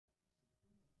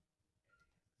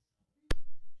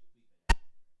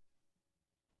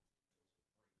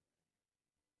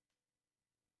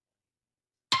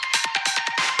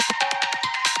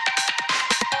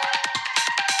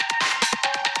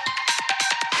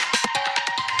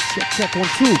Check 1,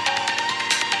 2.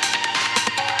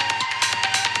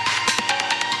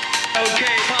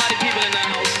 Okay, party people in the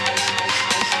house.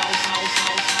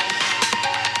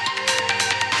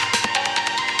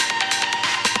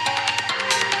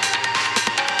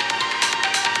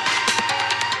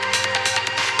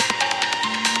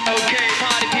 Okay,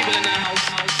 party people in the house.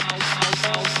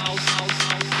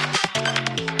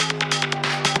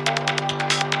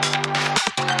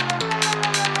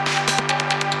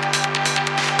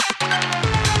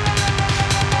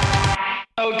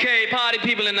 Okay, party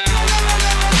people in the house.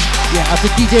 Yeah, after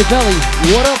DJ Belly,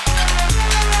 what up?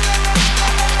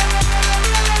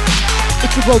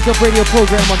 It's your RogueDub radio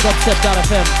program on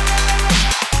Dubstep.fm.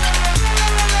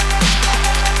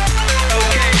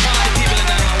 Okay, party people in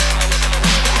the house.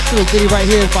 This little ditty right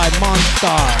here is by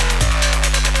Monstar.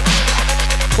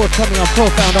 Forthcoming on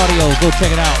Profound Audio, go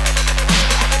check it out.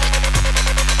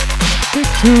 Big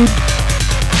tune.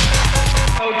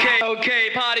 Okay,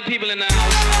 party people in the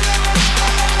house.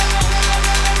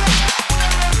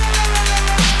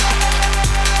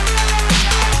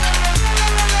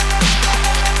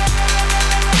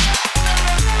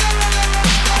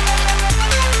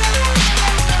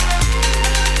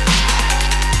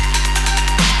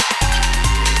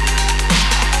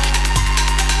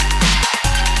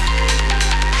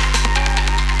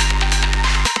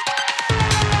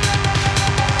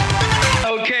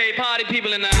 Okay, party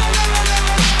people in the house.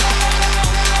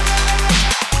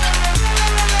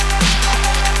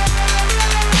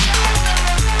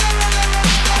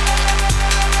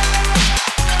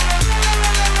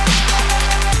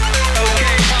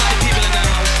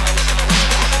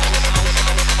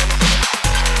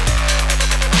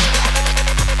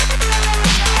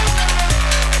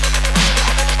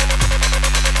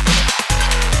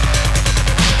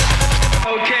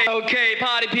 Okay,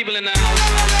 party people in the house.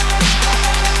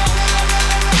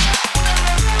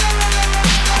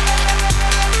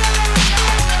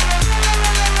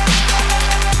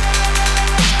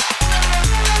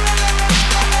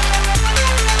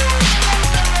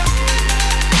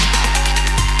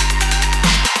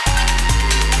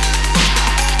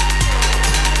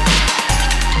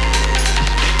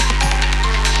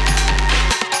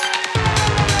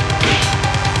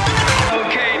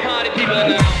 Okay, party people in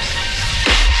the house.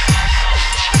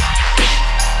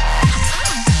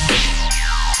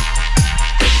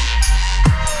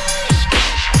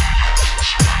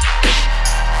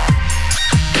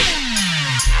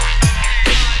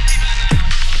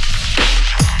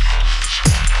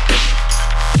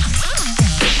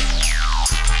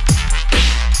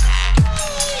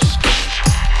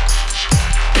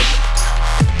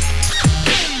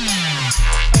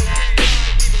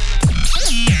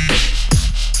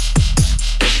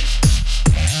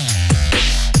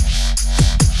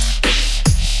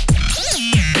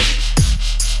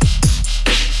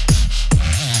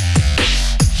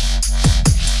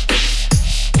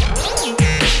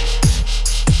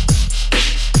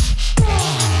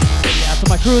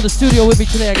 Crew in the studio with me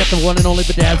today. I got the one and only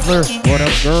Bedazzler. What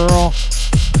up, girl?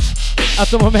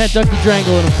 After my man Ducky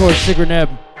Drangle and of course Sigrid Neb.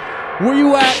 Where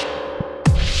you at?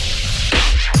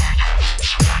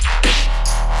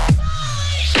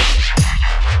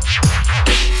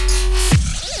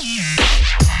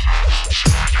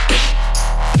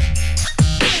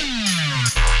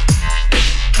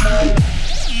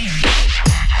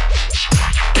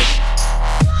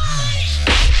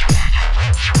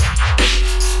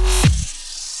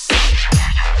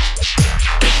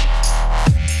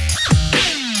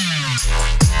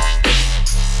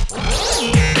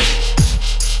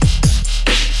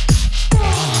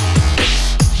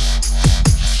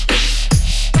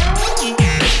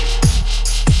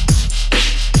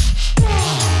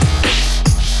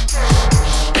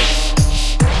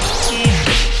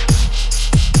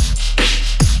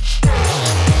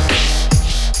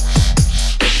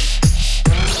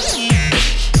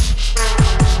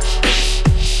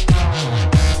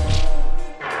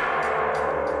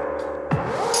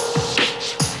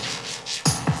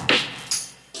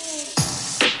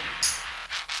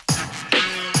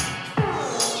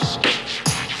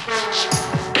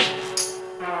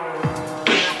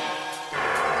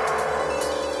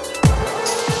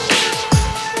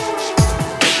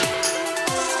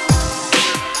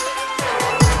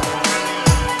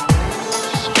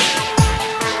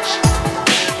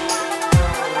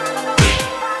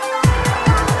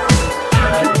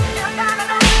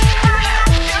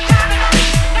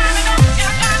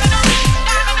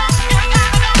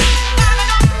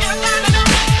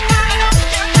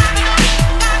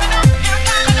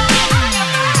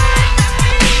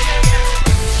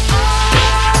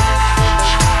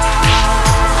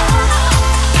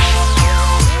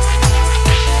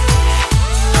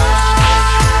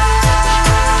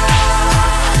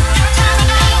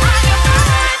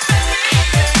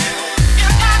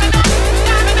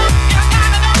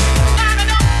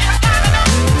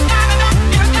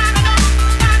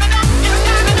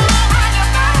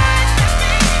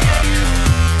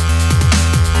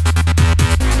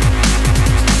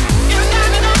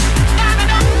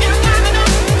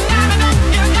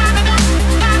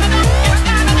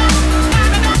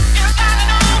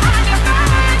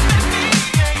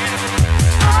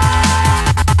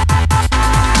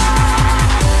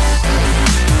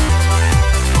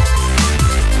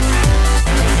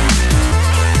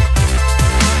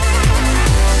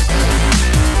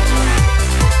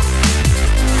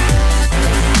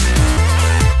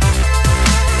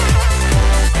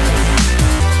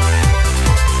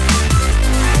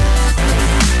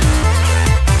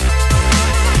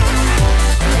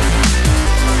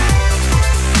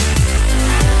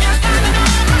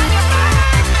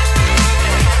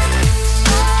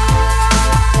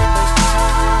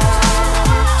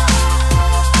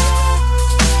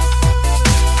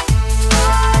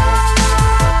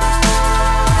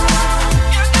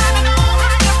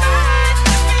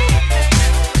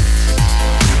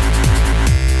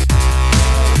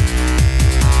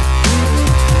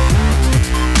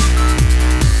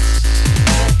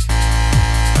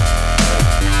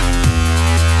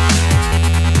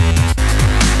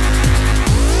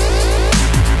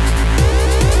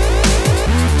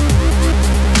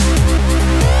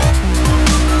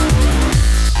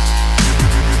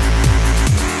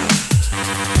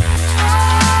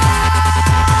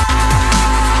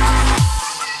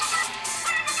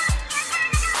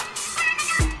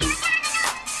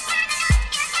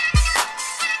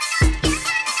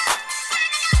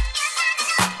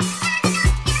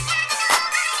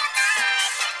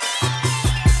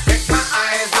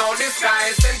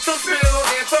 to spill,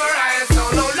 get to rise. So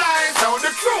no lies, tell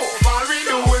the truth. All we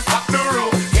do is pop the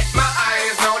roof. Get my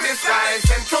eyes, no disguise.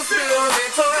 Sent to spill,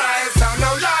 get to rise. So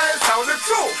no lies, tell the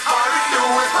truth. All we do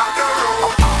is pop the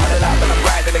roof. I'm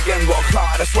riding again, got a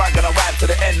clout and a swag and I ride to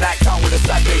the end like town with a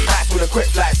side face, nice with a grip,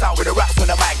 lights out with a raps when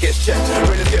the mic gets checked.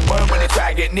 Really get burned when they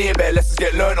try to get near, but lessons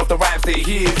get learned off the rhymes they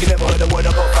hear. If you never heard the word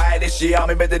I got fired this year, I'm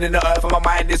embedded in the earth and my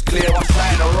mind is clear. I'm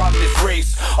trying to run this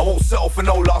race, I won't settle for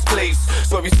no last place.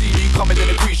 So if you see me coming in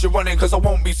the crease, you're running cause I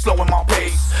won't be slowing my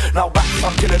pace. Now back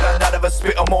I'm killer than that of a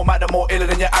spit, I'm more mad and more iller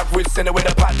than your average. Send it with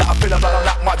a pack that I feel I'm not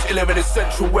that much iller in the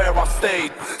central where I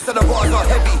stayed. So the bars are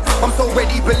heavy, I'm so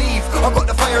ready, believe. I got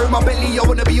the fire in my belly, I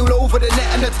wanna be all over the net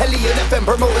and the telly. And FM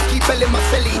promoters keep belling my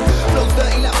celly. Flows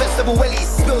dirty like festival wellies.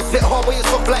 Spills hit hard where you're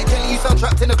soft like jelly. You sound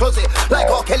trapped in the closet like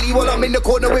R. Kelly while I'm in the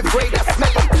corner with Ray that's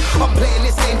smelly. I'm playing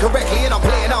this game correctly and I'm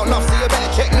playing out enough so you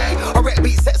better check me. I wreck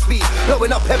beat set speed,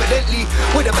 blowing up evidently.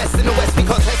 We're the best in the West, we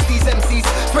can't test these MCs.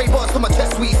 Spray bars for my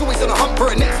chest sweets, always on a hump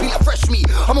for a next beat like fresh meat.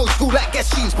 I'm old school like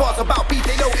guest jeans, bars about beat,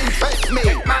 they don't interest me.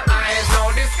 Get my eyes,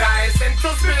 no disguise. Sent to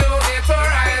spill, get to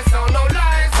rise. So no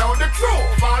lies, tell the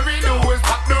truth. All we do is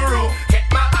pop the roof. Get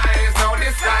my eyes, no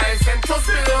disguise. Sent to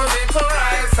spill, get to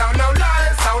rise. So no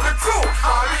lies, tell the truth.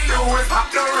 All we do is pop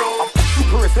the roof.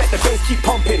 Superist, let the bass keep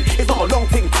pumping. It's not a long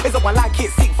thing, it's how I like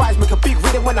it. Sick vibes make a big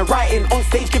rhythm when I'm writing. On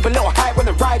stage, give a little hype when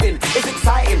I'm riding. It's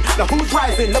exciting. Now who's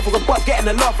rising? Levels above, getting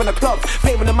the love in the club.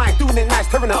 Playing the mic, doing it nice,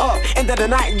 turning it up. End of the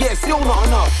night, yeah, still not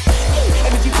enough.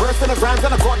 Energy bursts in the rhymes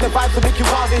and I got the vibes to make you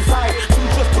wild inside.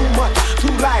 Just too much,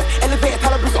 too live. Elevated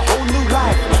caliber's a whole new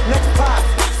life. Next class,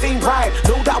 same ride.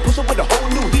 No doubt, push up with a whole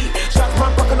new heat. Shots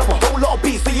man rocking up a whole lot of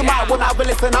beats, so you might wanna have a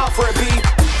listen out for a beat.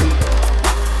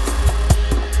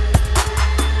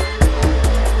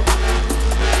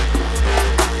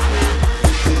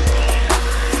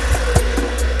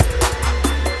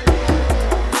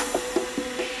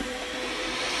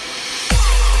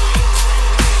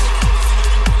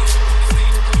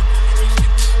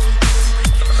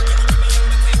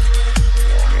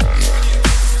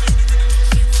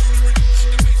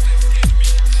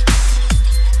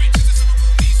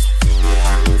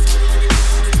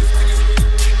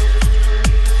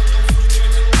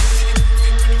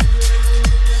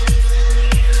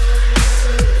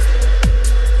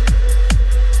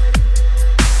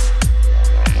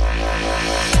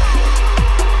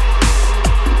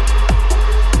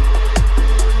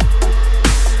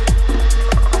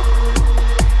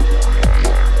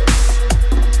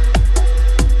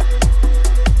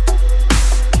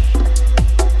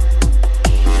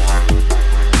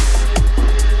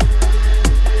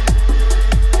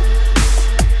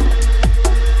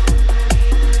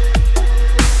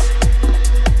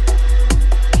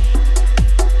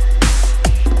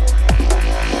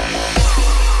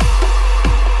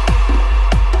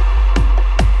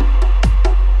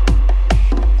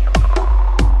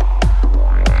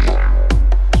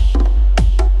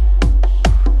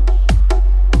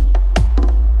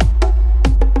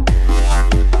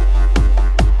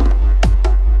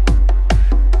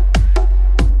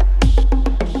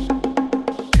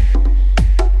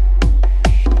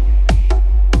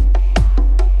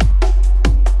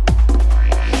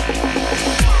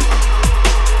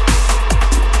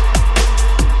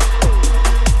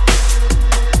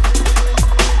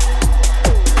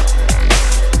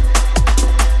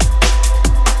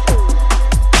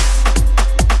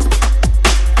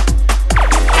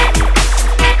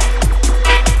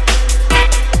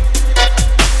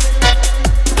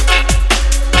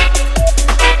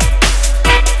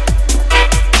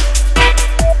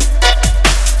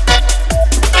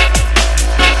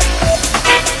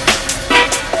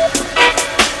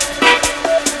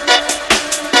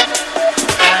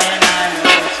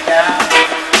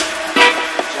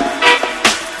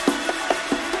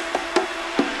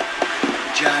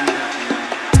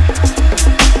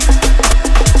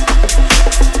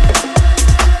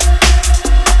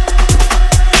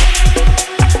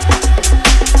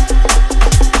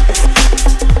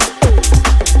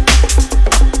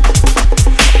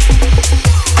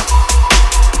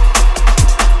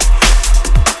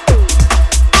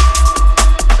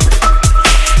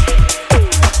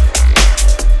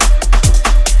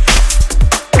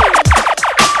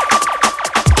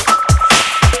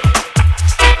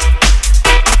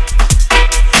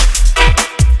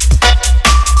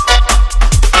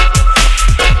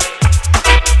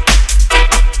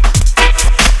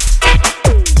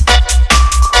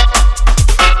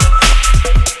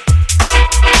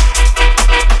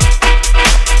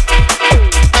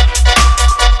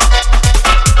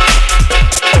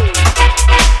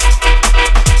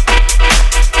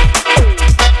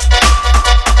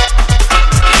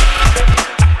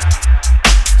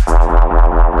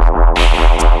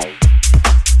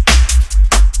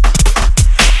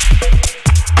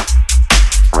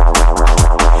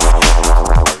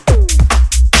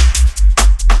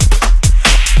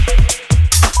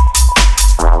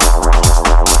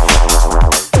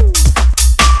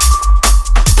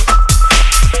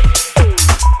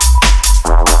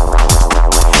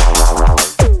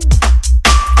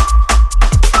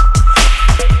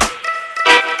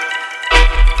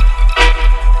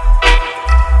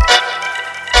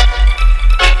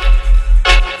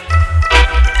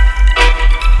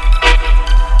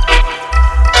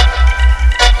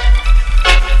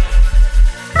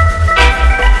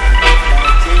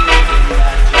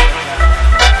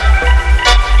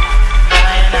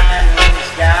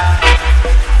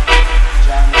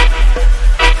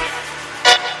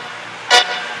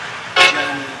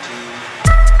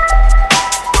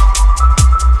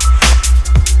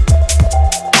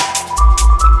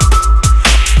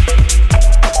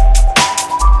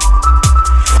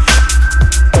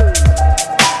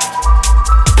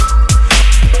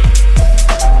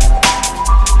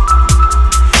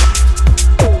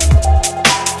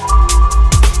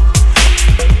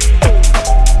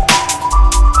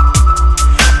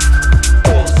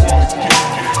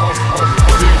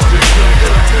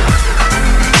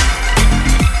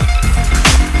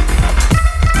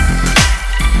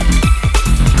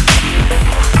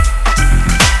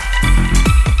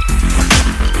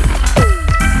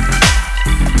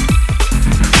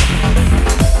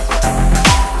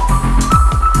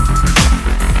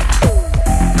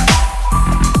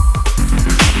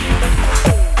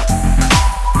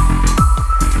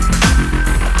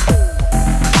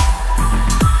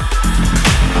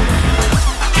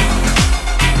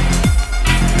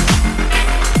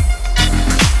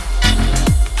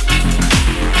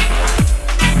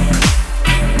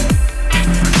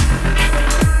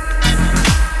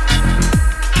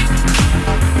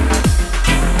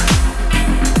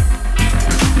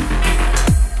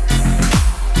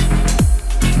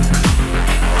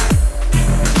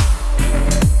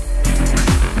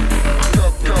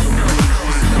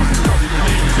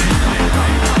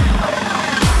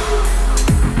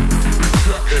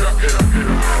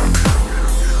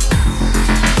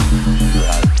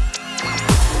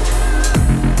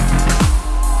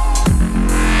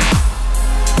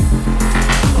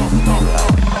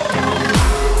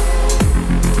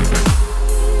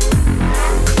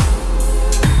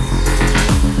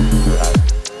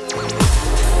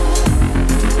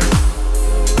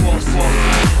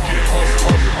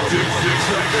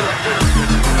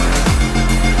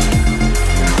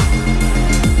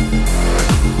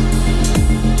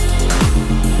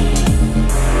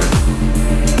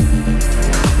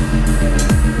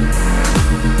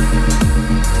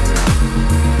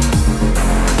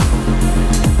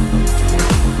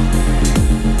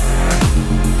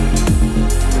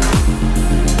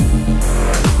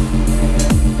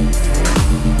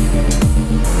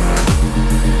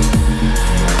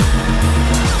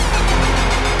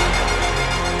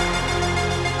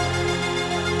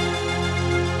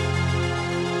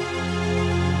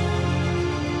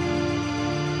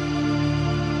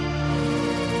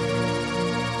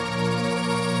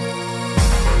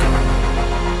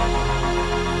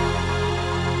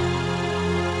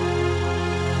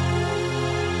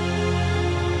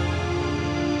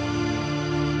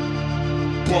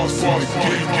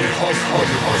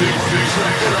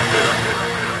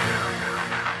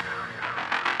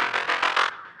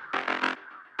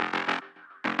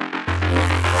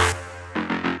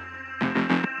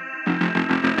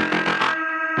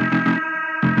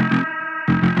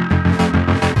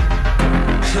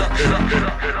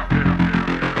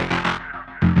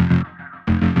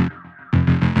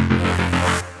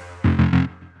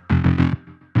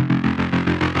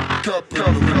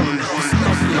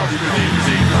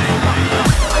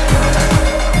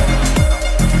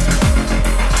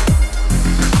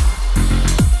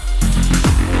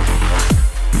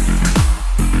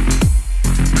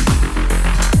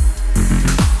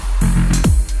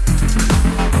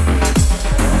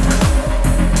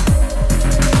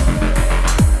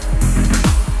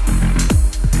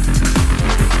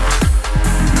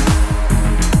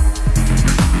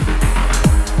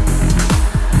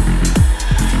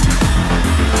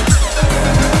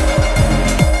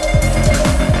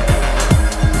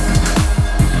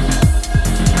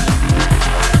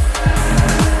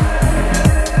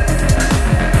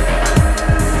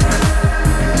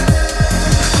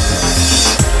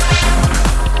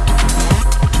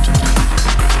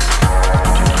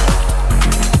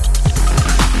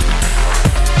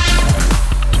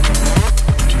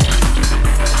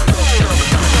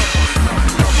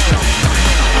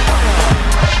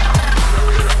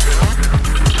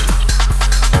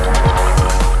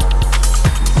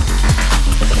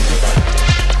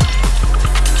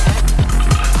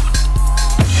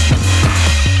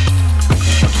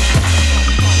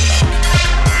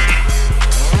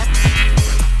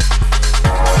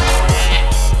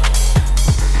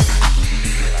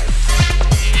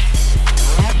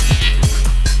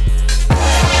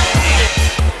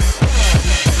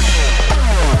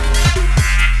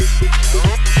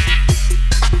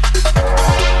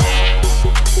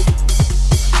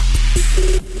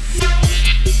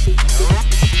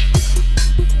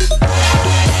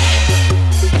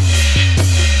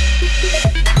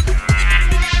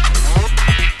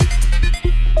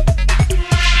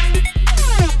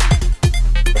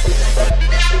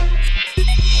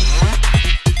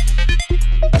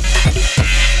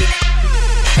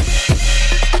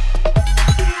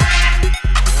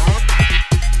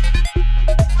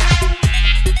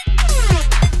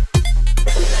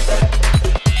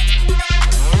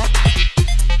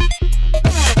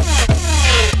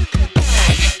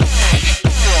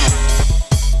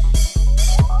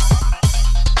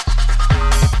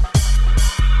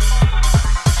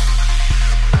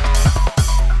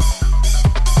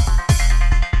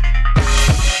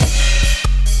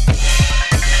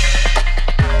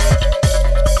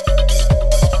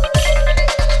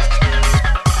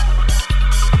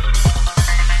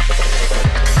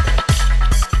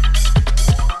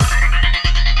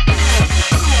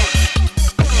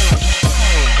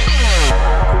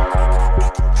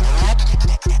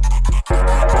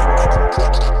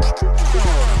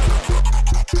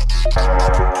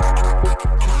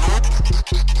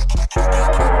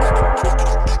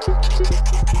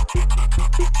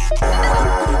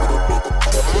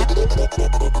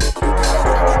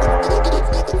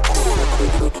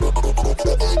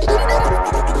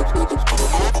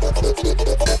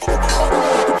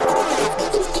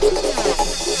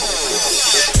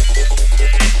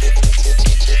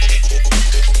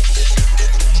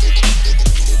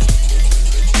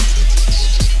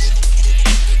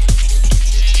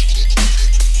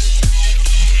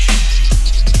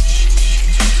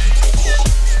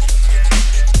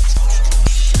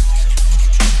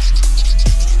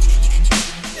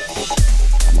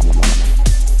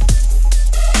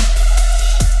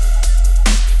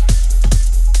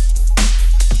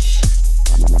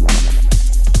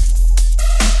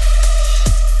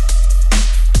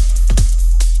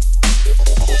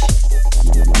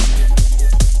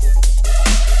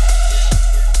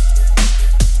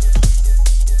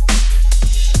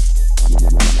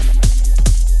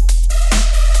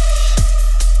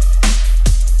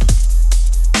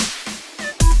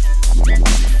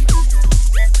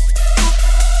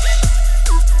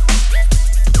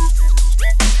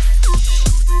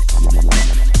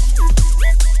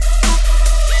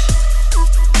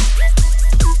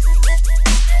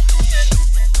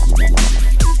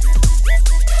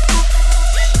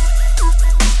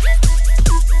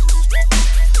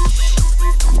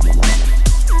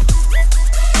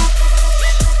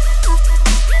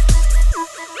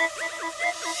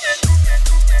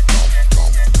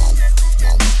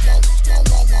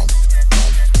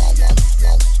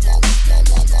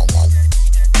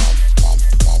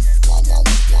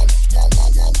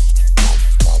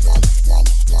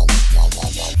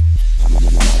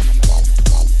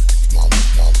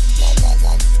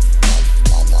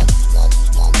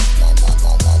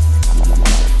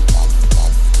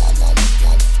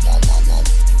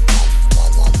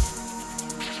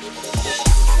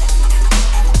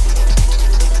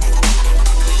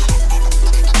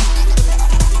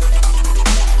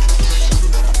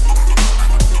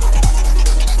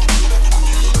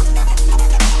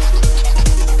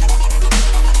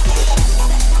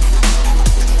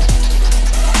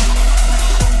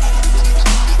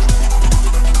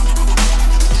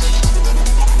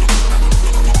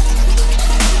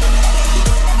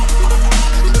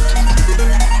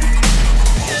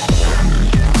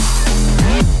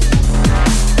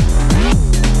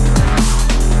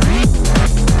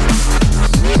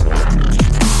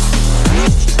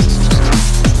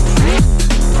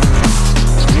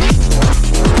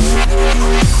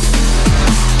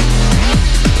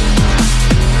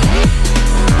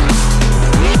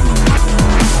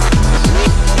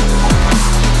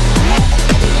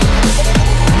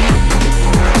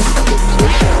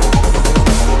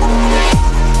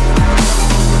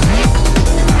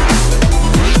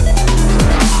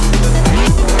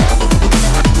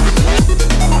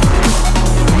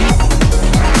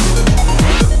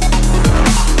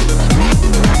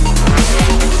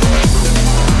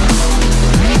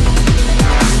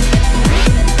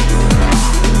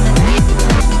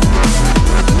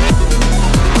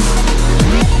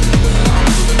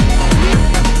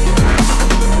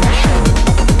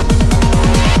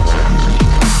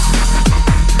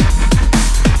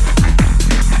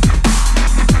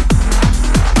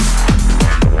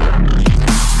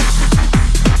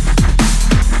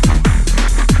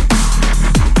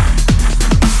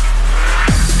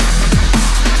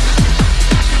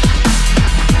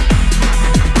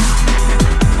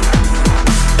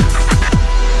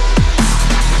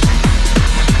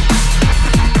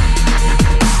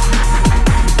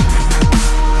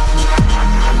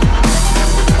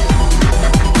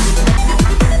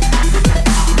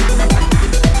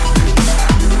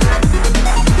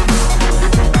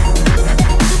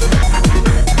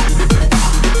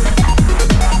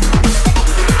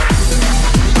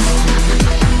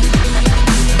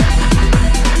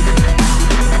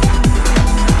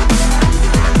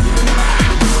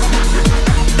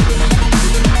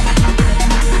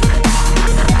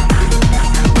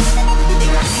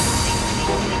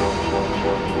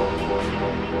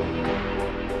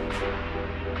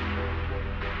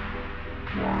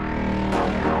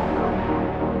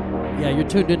 you're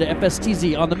tuned into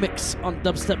FSTZ on the mix on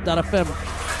Dubstep.fm.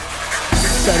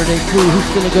 Saturday crew,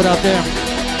 who's feeling good out there?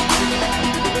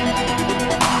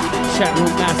 Chat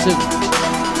room massive.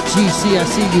 GC, I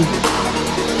see you.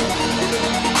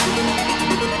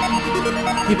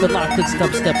 Keep it locked, it's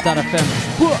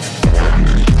Dubstep.fm.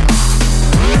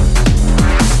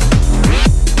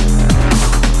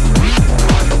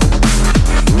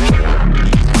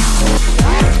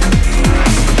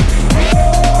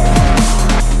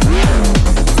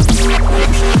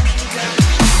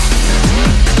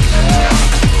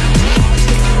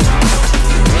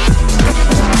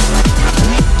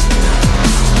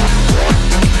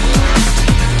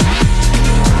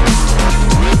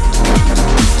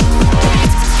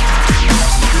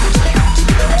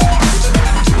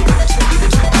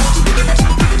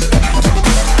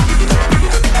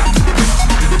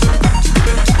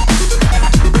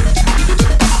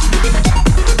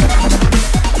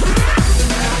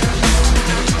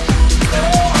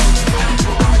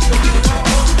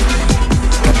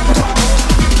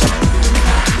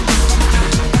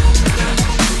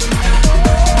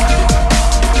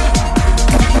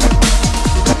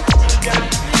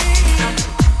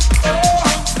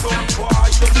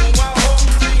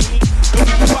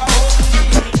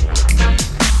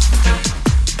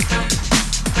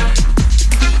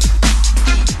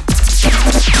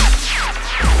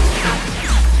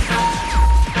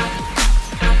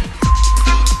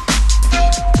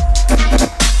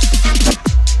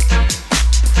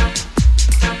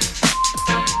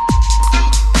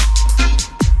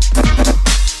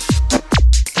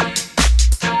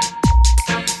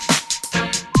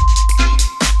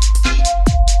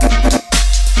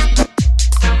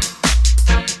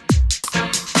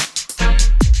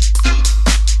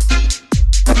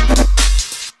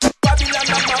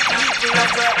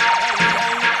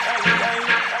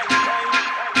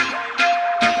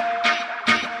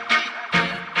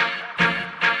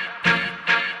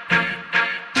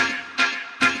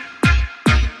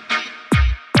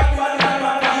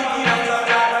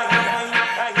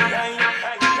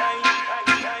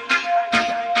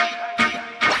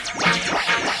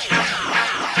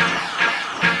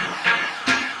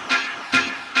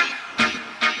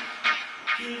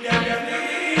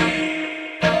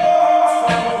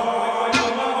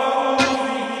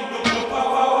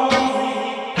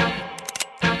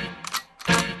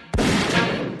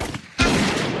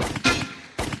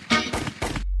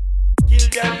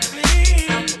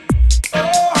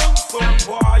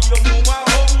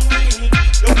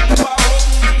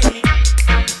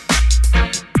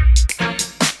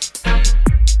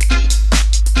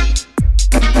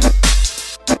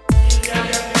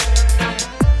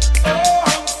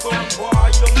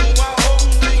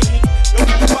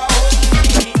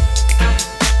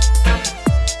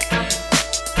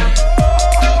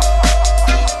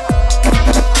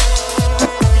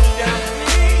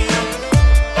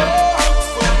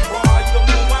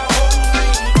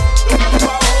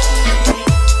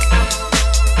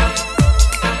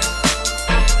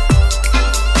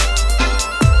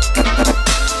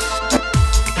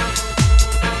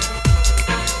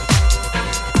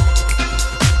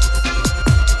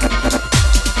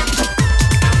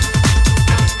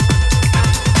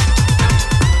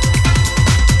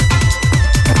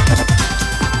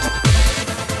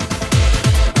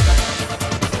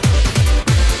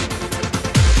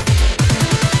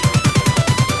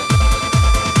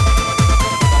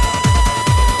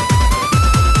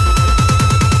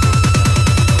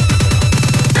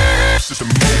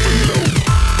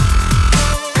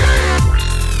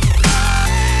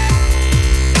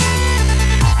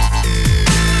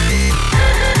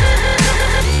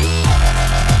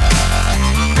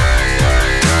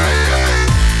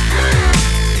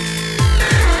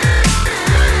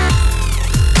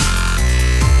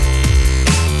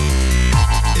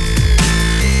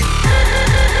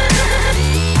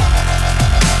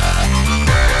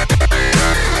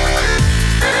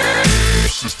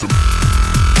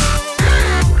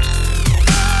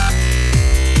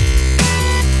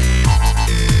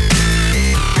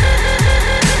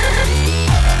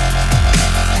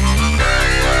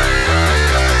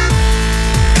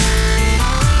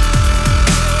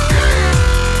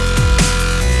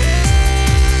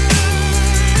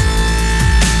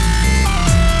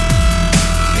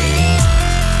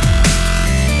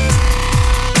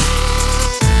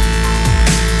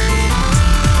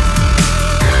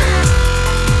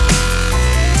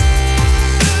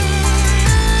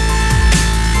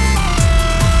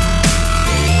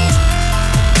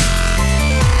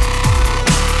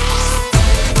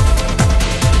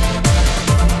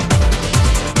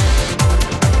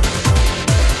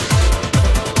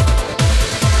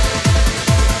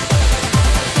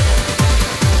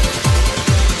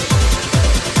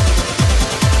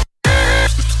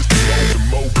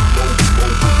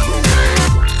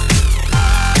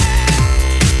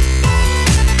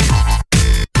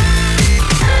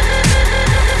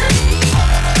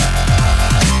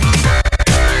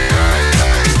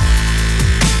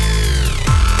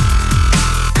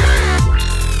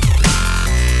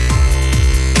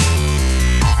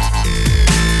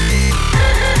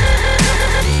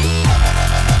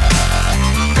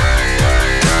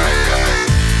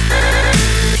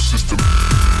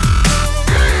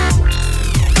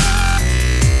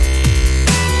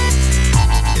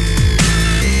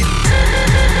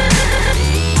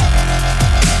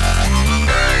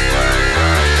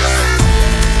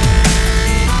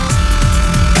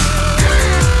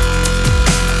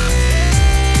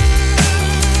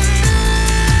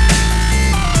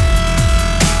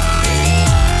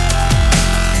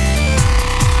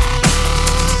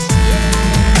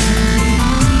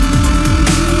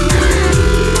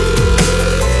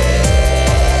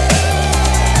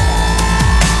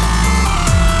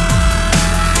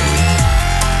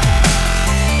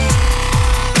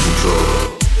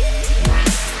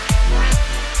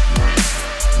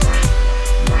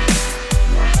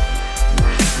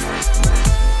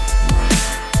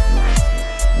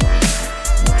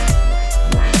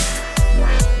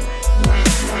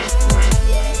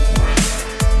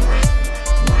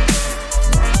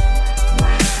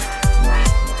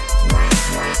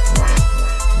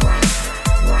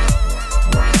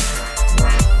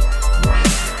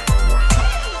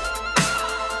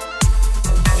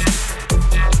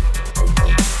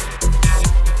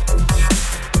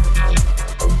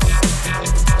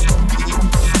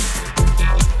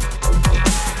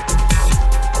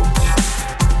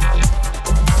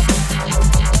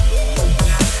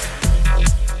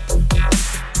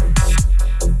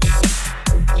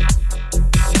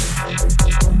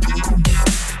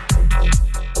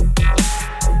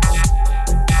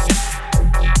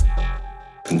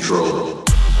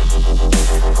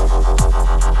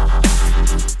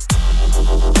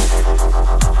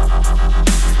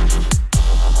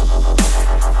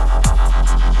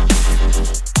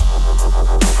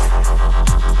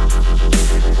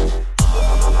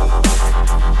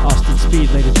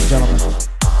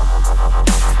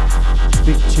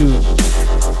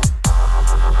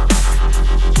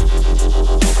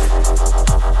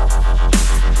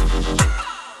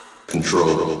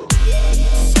 control.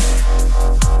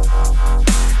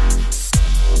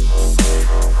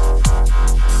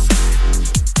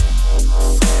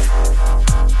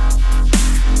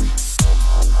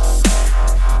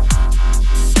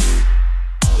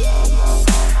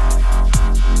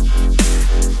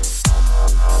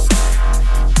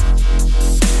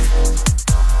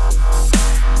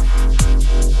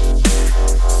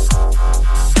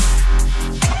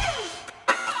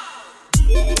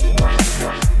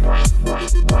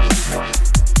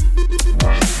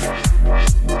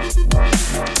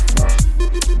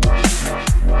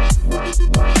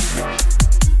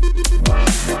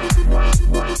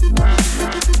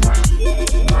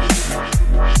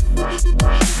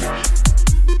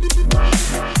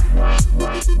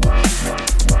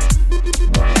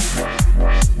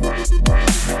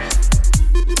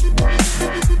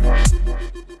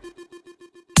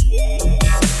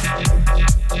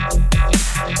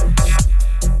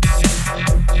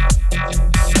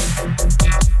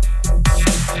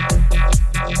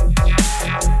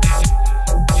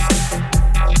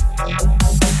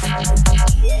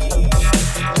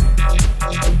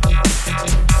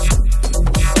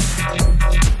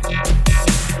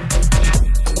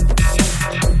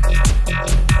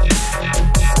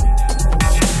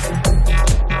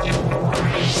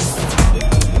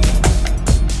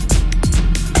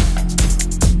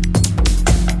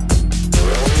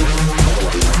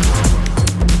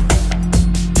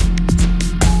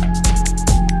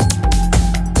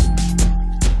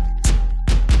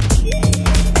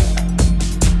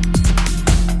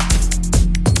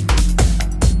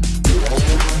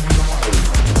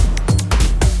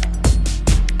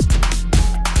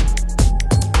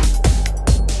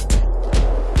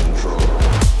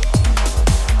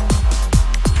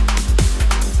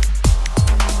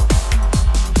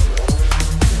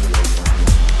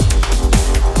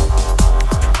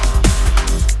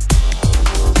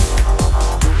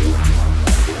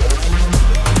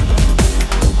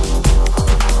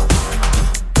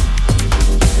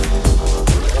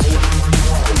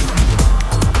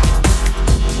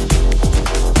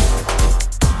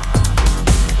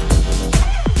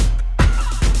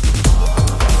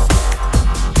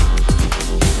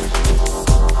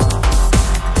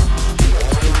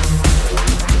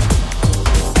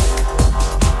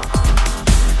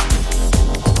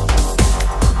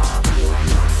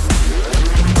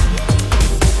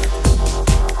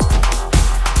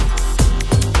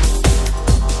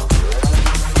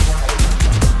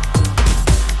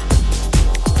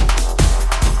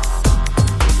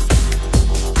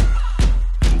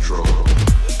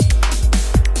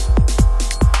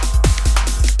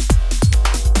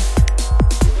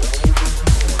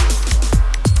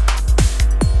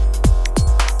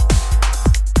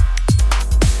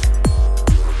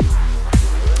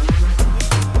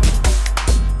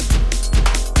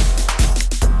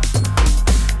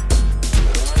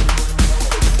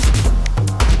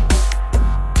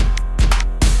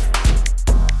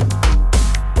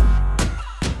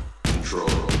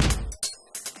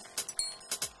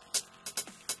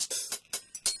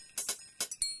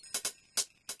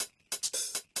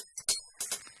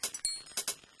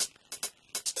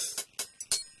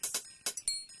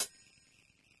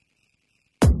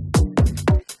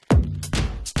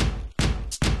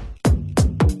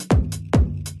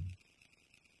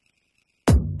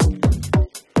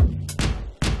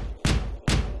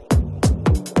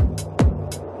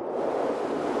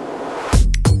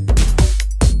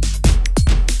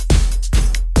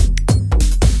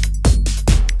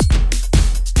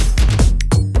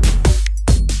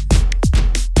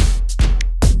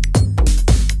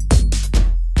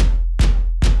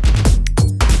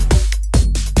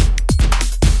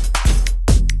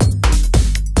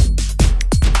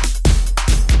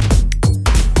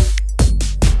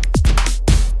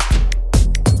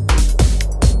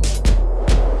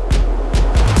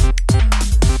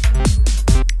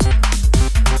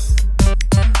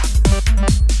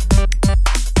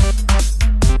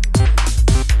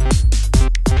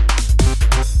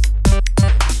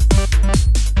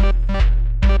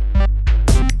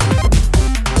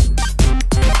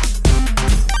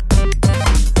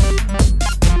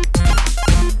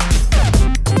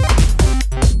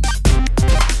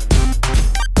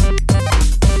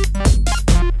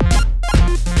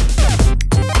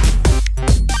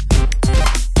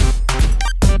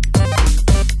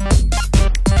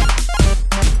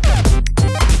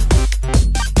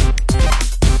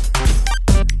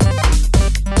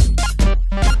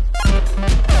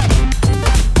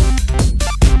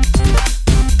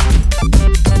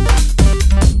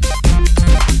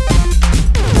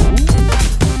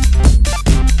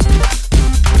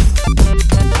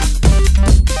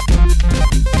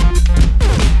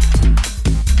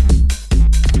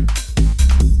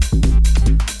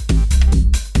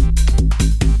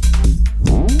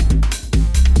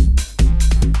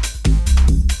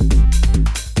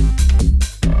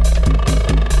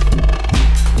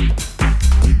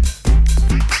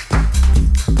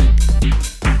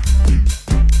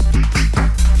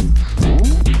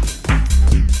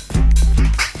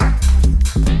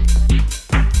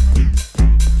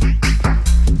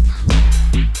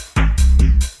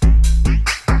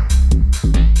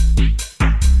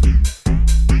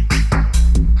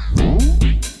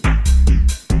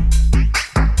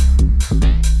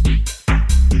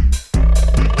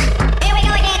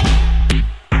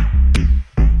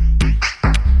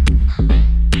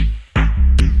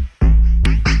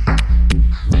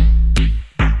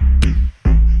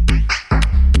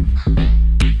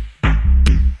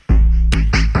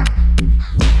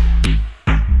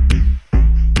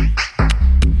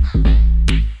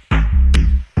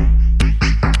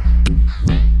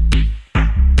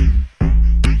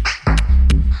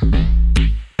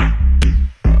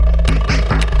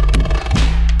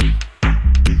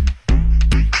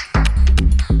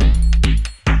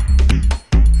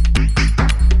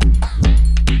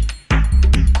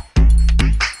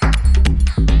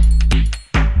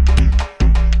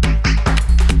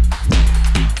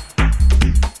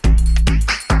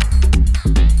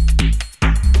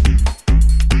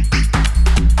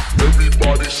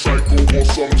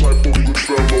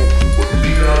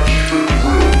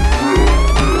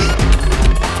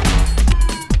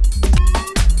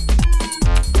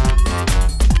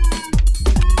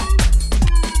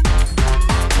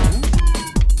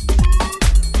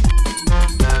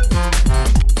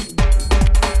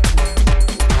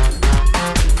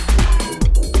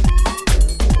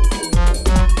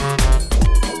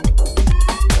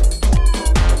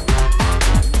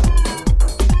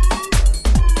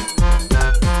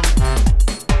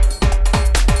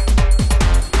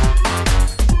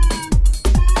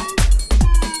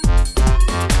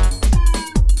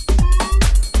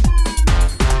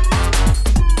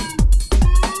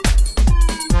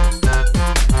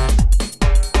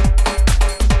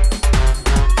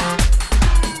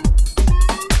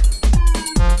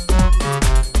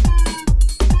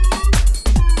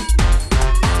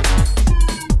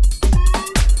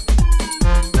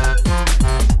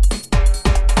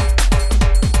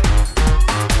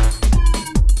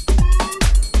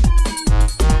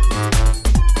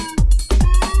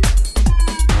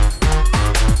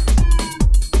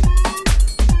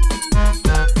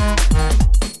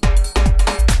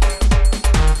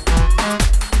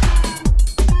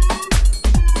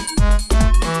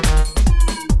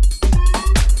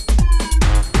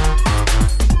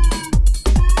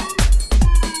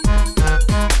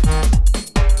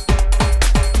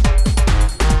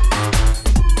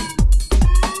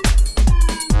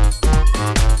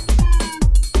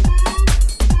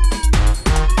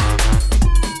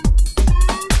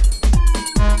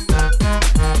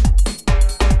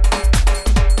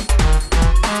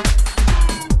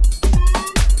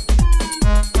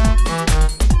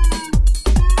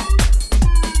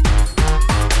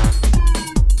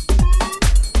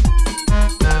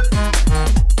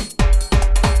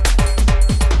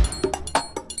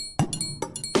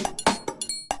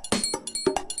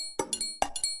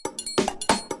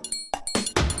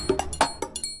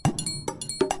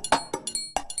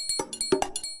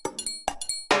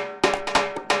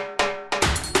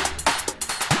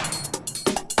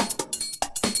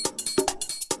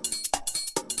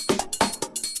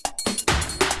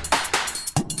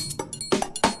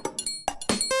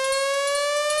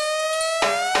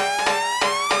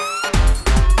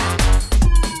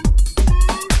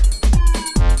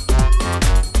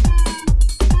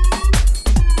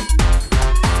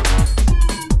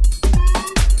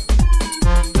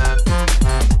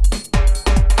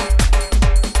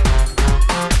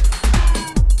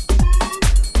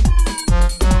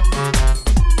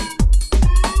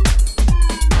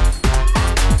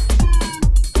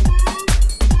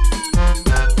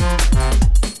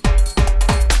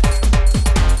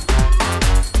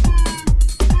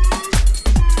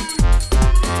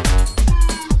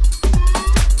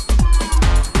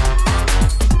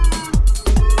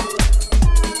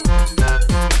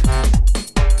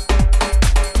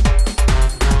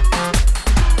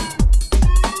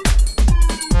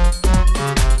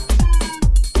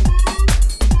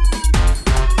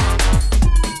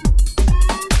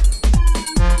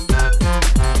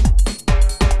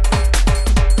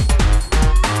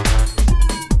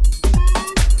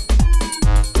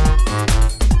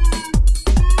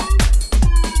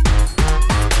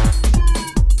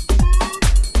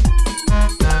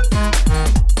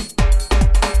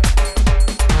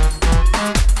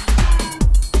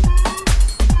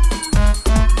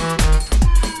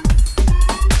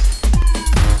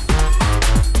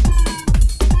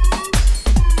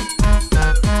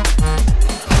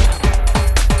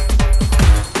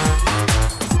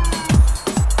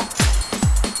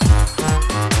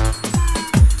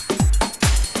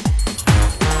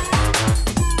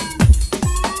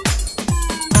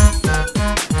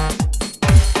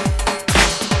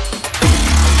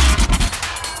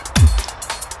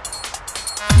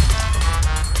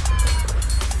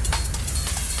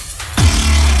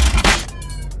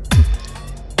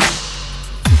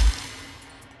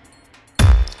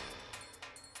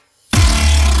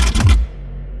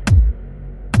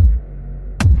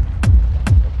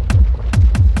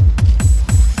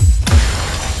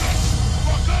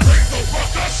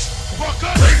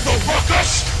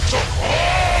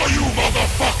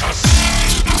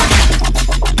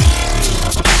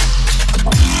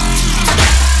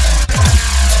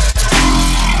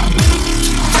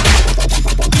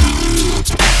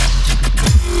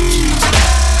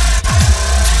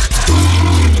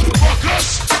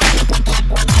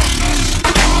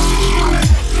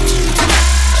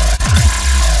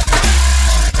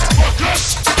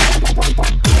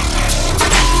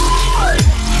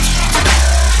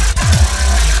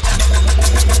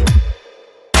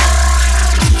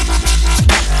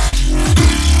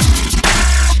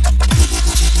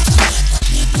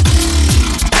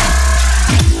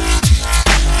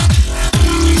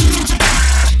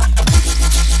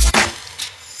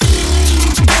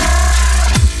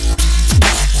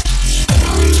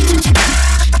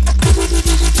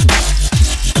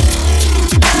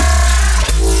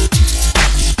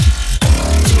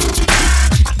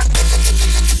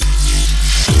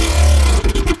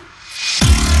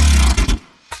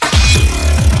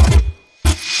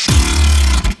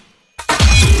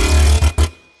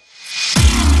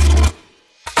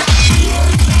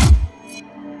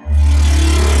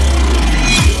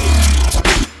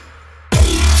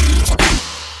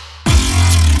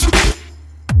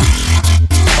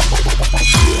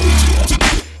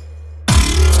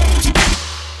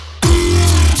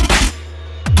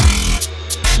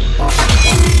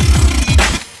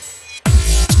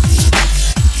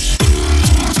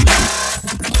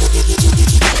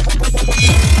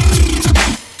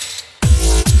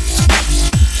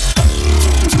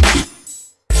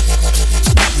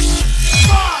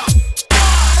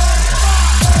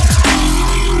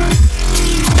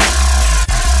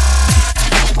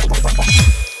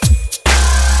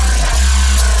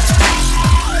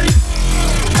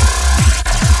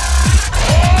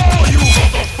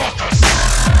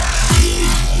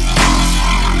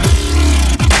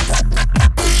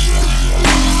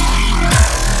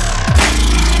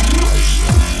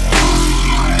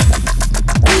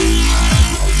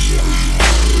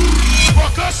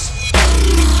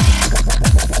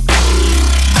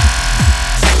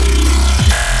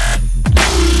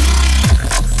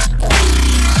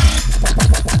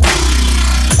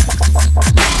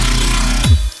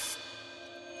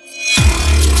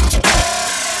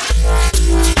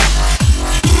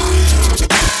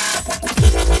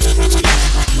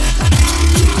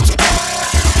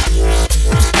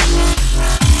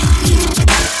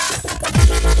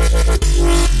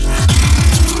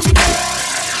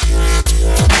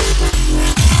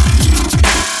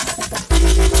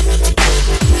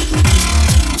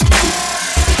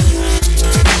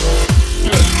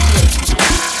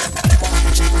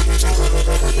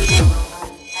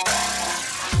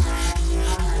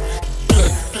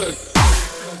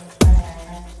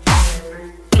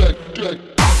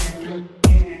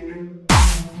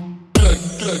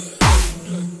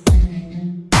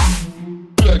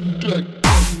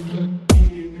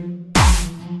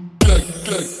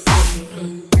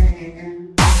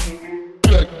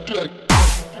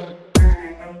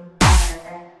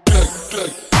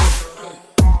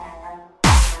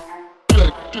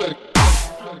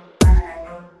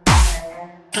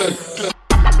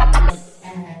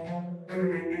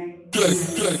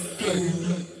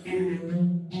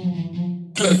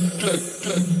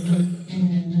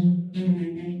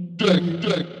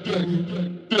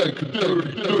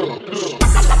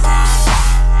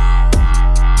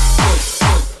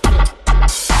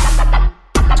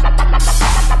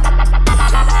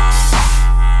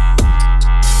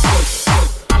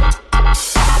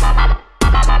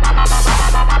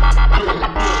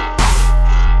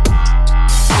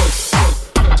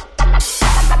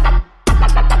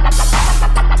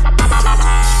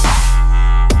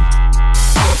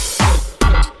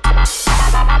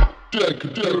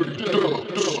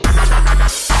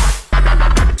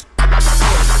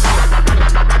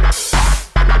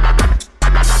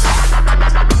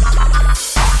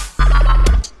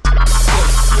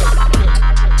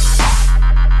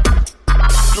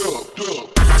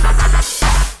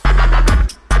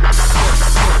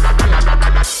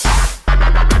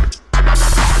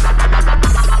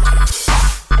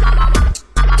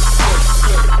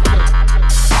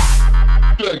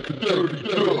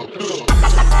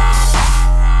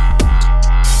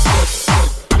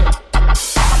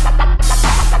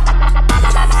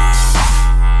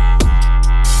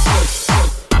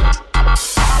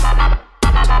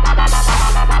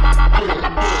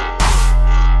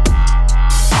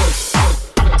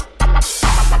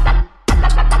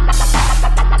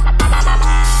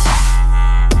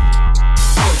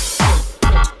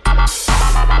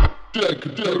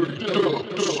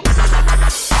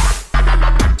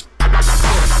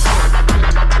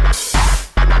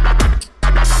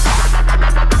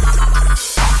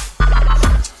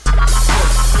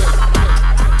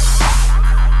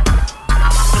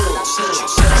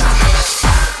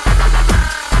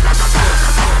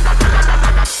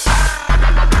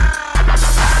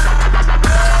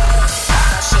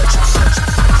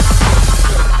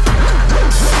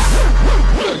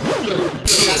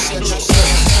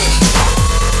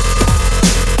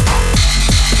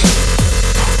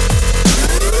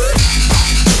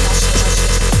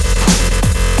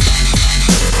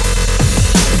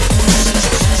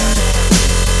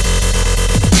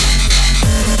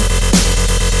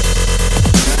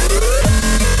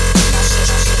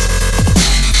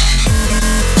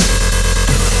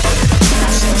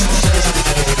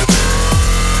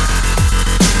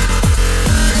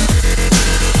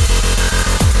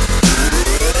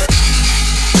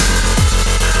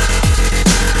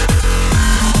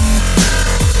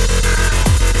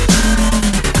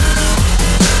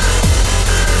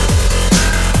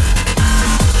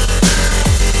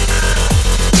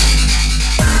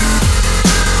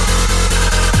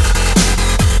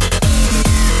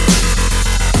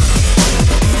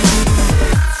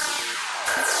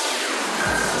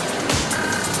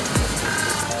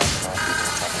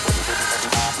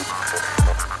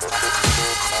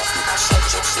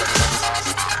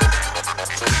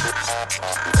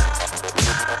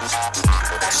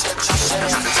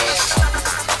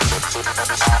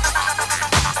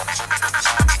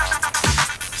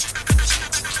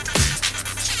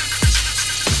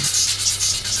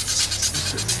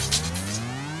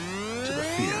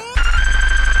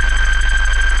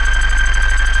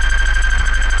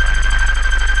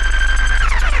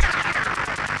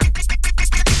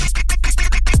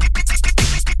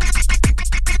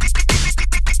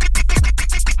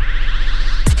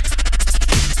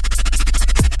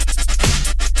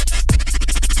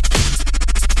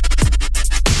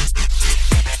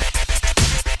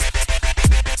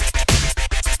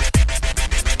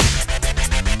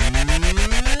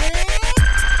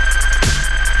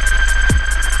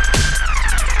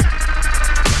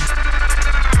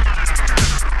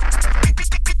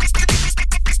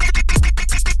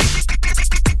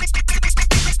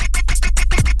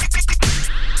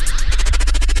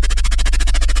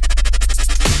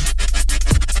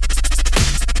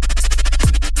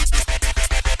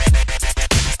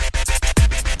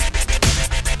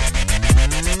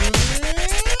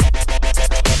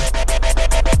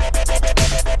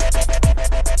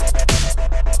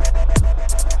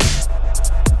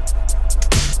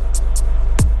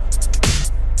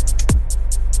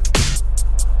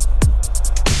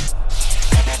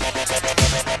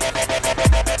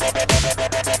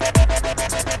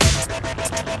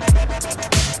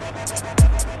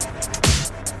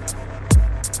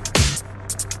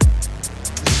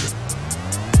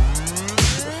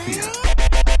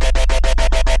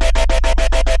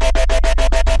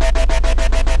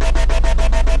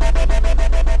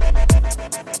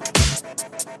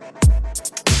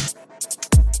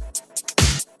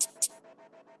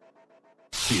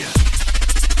 atmosphere.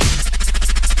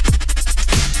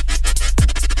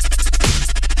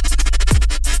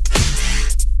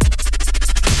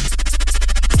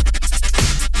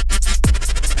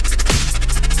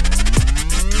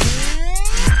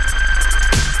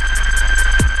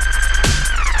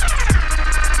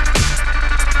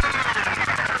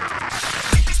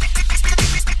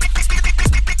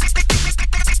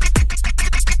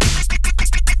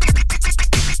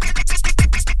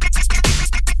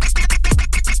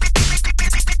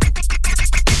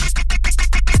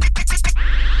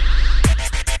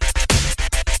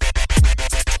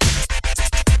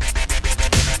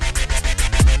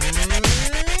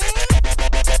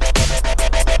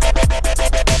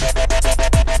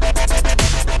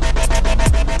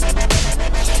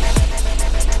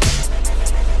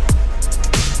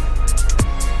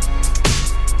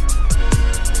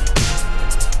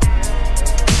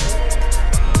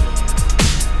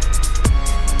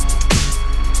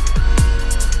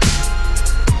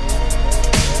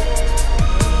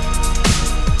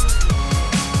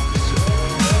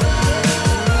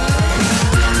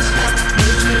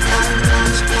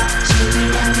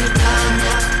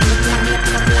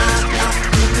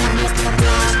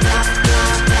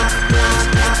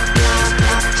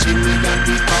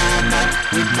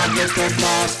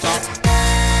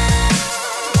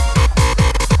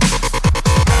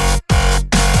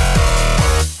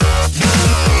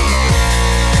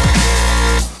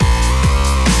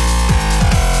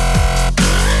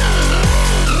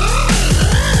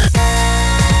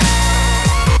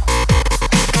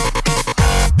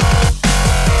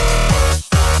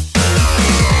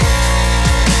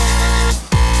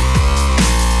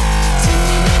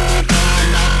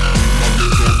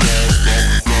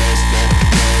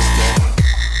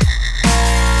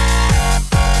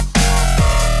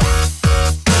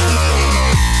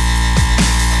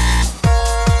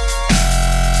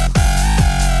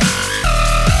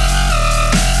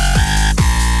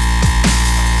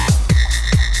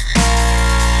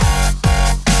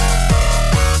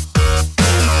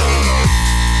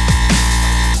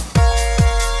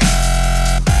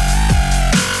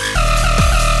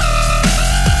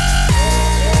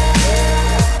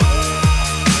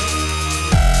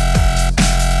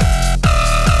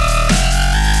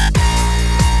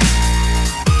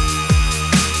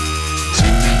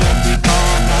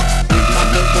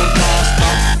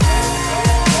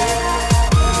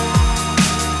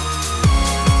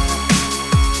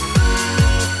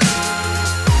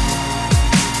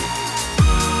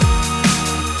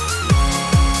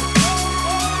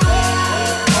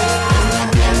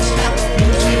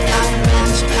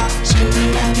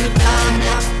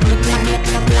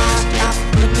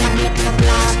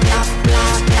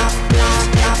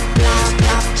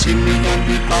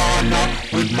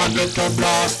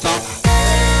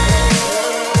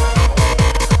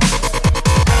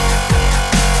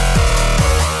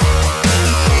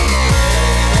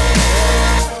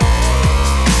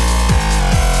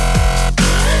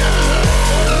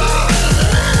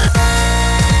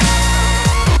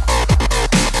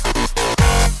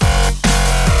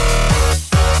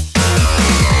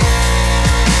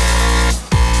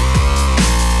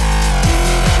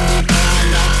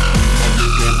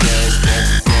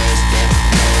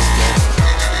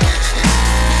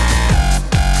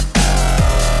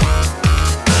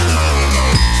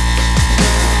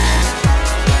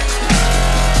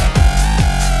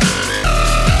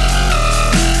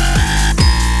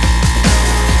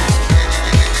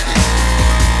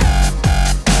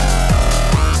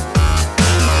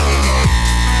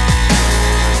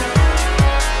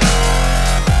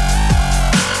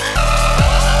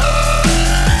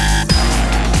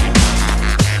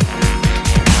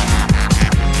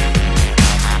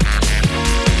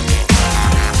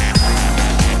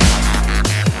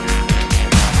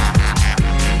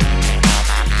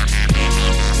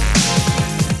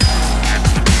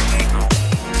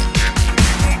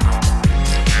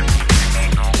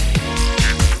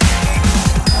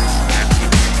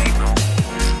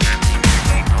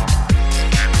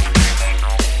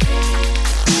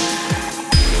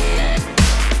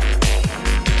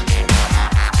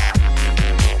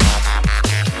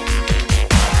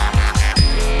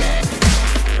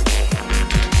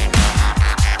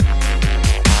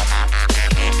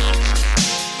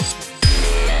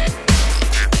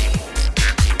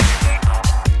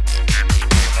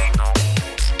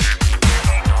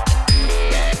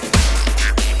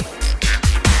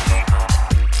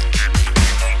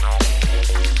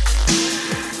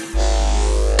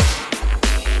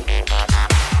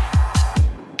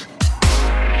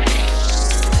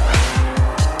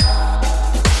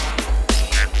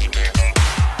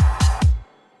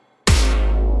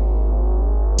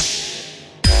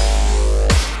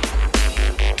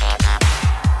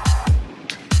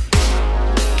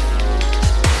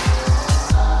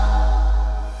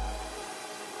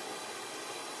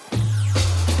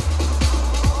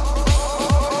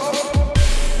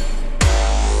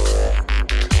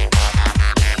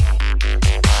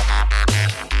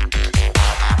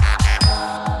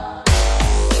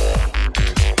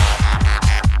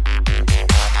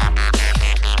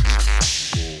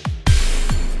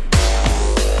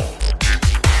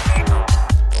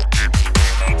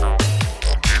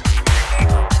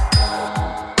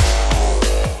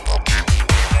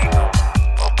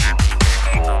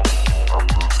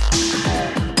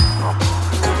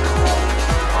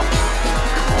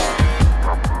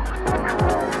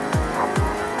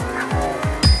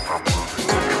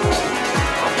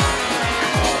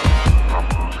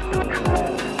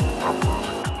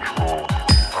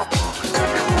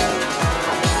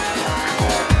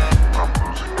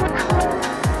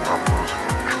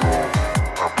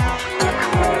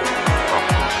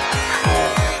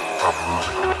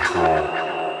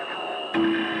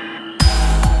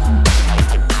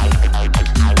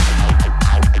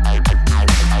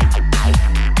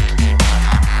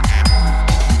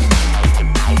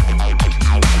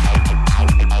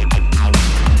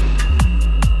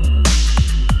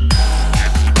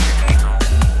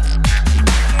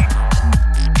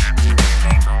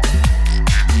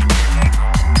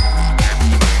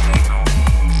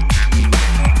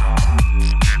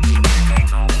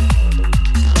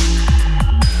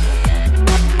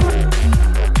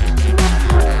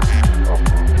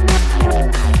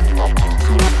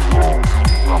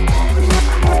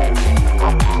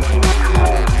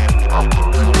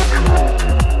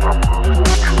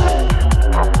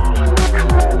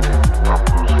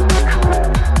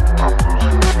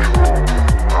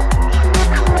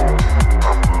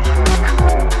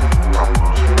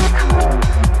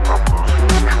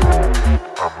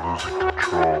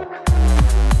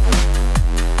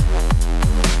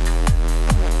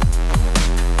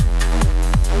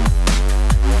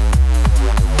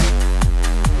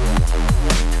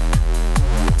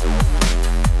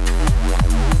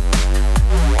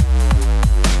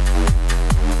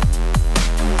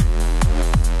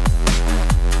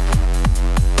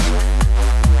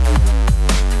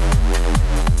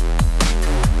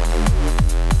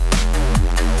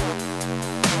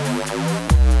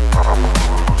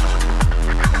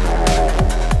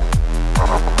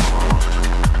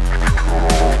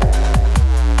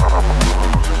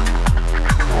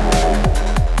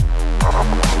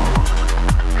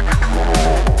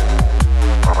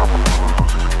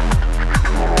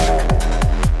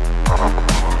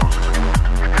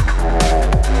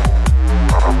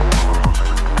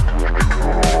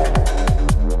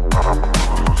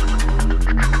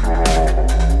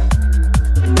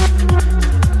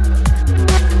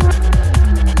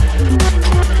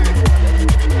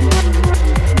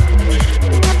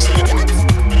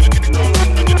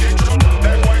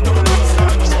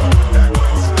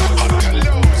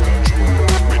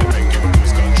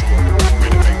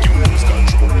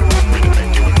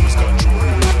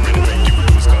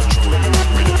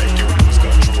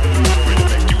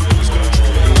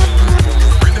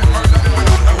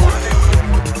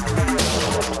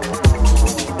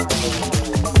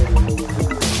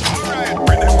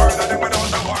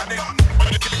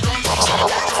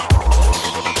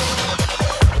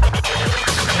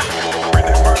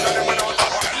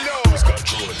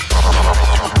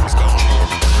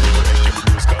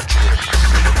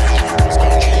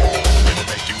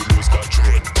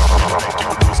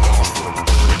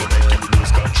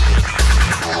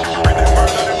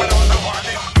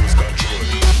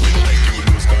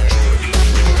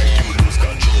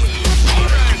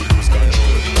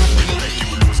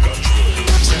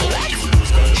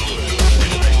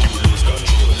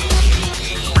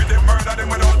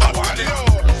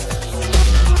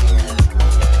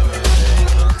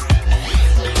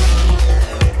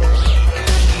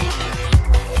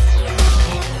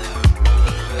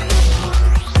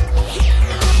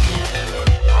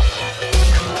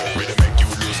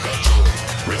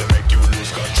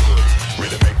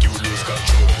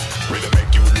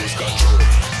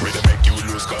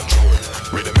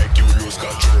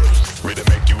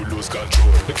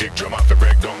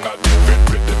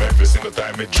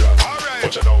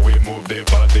 they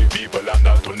party people and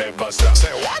that will never stop.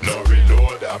 Say what? No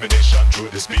reload, ammunition through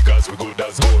the speakers, we good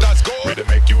as gold. That's gold. We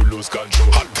make you lose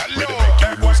control. We make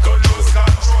you lose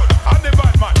control. And the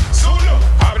bad man, Zulu,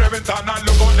 have them turn and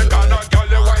look on the corner, girl,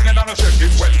 you whining and a shake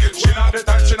it well. She not the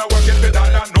time, she not working pedal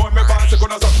and know me boss,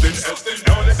 gonna something else.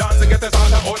 Now the dance get us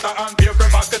all out and pay for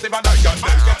basket even I can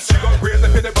tell. She go crazy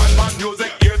for the bad man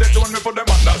music, hear the tune me for them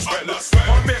on that spell.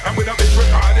 For me, I'm with a big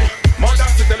recording, more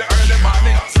dance till the early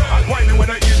morning. And whining when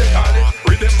I eat the cardi,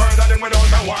 rhythm murder them without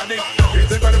a warning.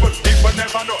 It's incredible, people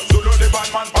never know. Zulu the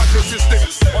bad man, pack the system.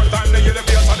 One time they hear the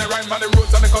bass and the rhyme and the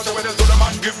roots and the culture where the Zulu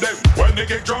man give them. When they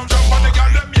get drum jump and they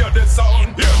got them hear the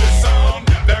sound, hear the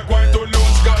sound. They're going to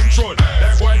lose control,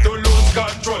 they're going to lose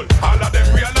control. All of them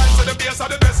realize that the bass are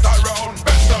the best around,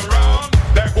 best around.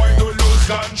 They're going to lose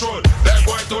control, they're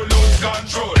going to lose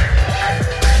control.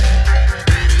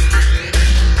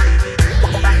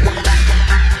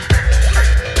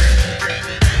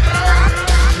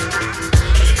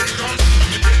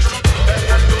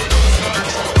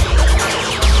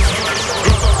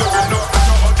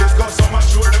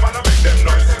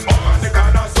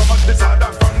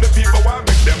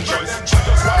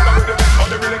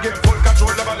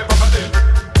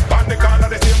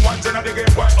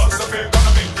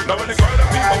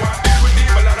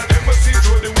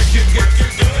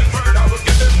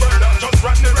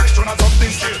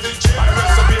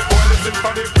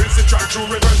 True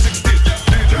reverse 16.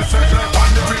 DJ circle on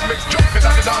the remix, jumping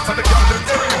on the dance and the garden.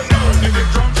 They get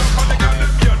drum jump on the garden,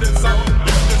 hear the sound,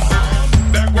 hear the sound.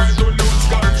 They're going to lose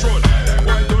control, they're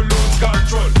going to lose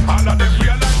control. All of them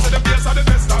realize that the bass are the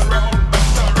best around,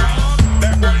 best around.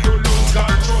 They're going to lose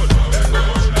control, they're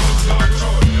going to lose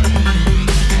control.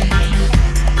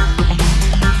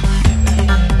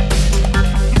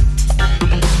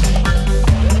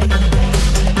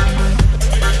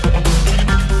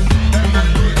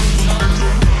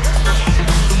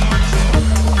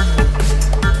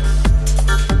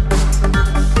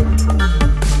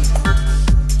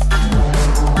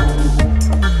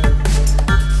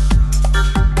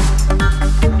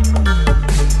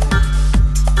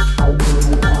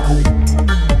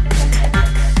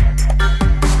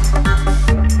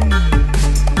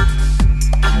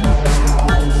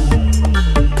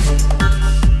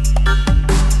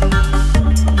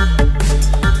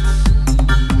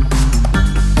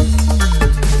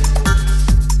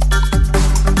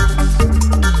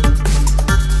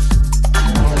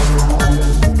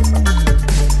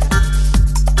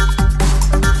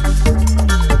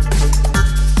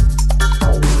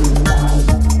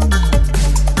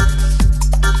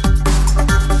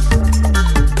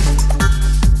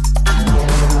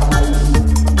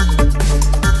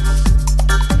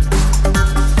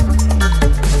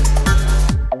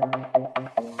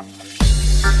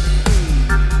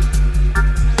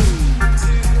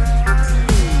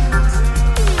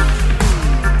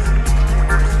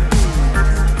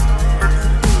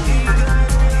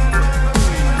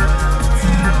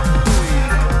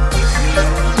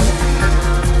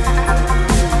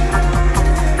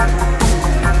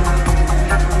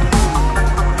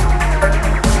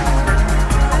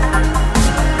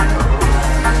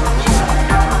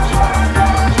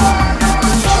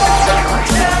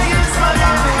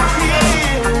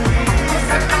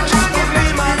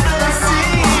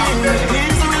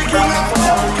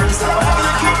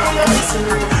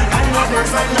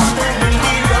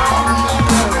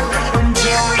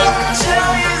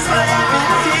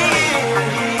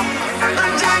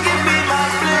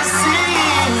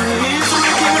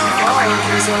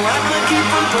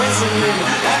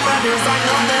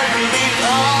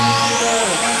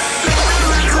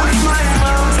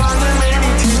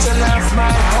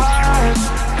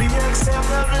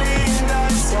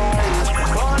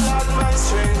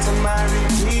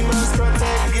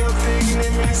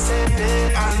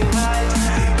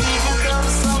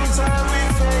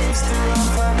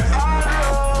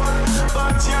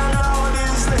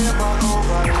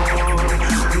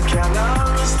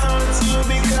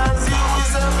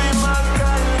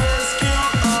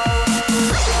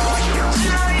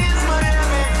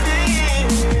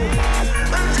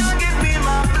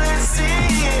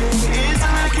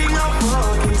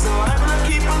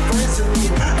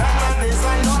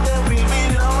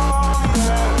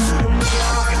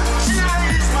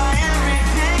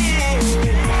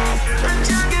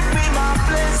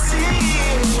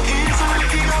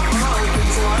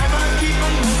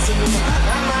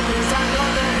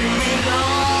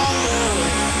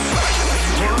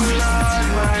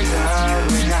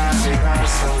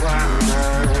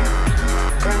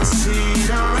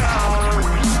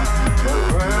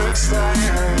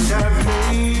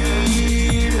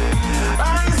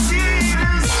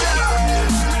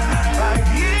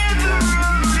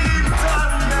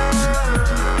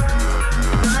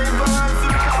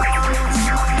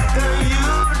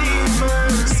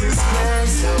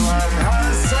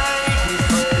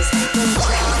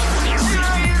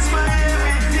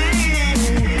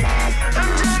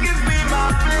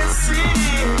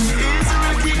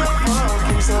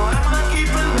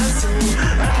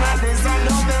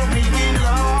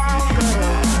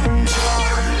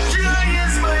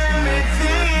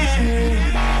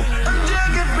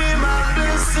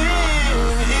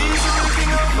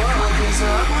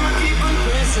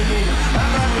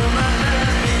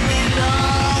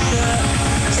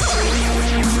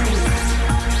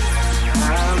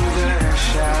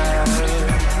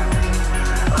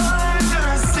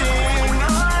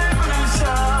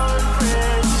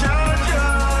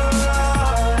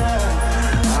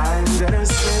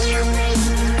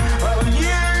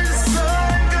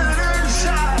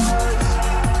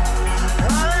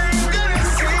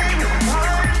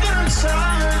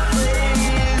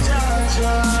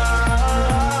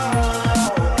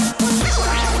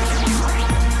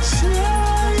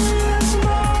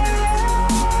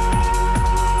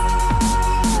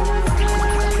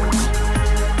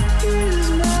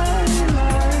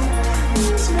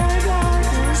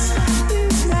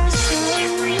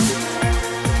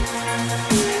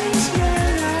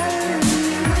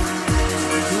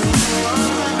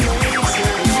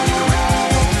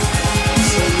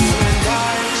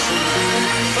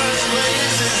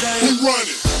 run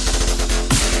it?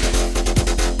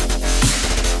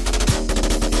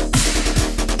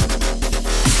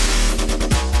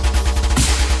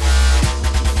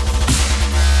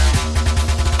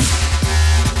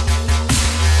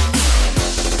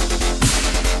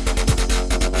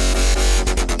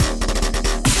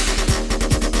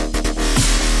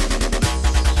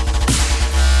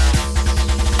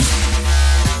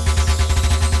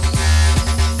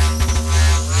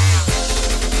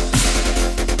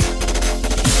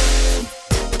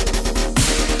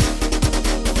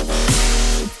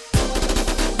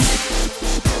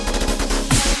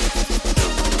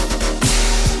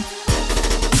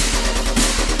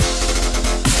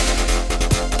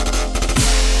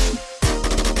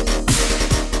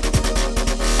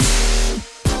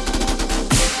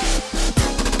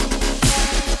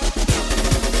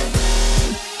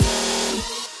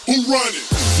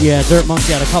 Yeah, Dirt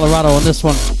Monkey out of Colorado on this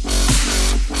one.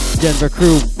 Denver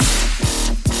crew.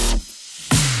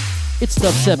 It's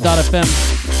Dubstep.fm.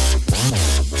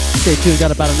 Stay tuned, got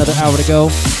about another hour to go.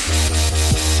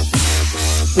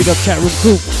 Big up chat room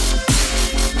crew.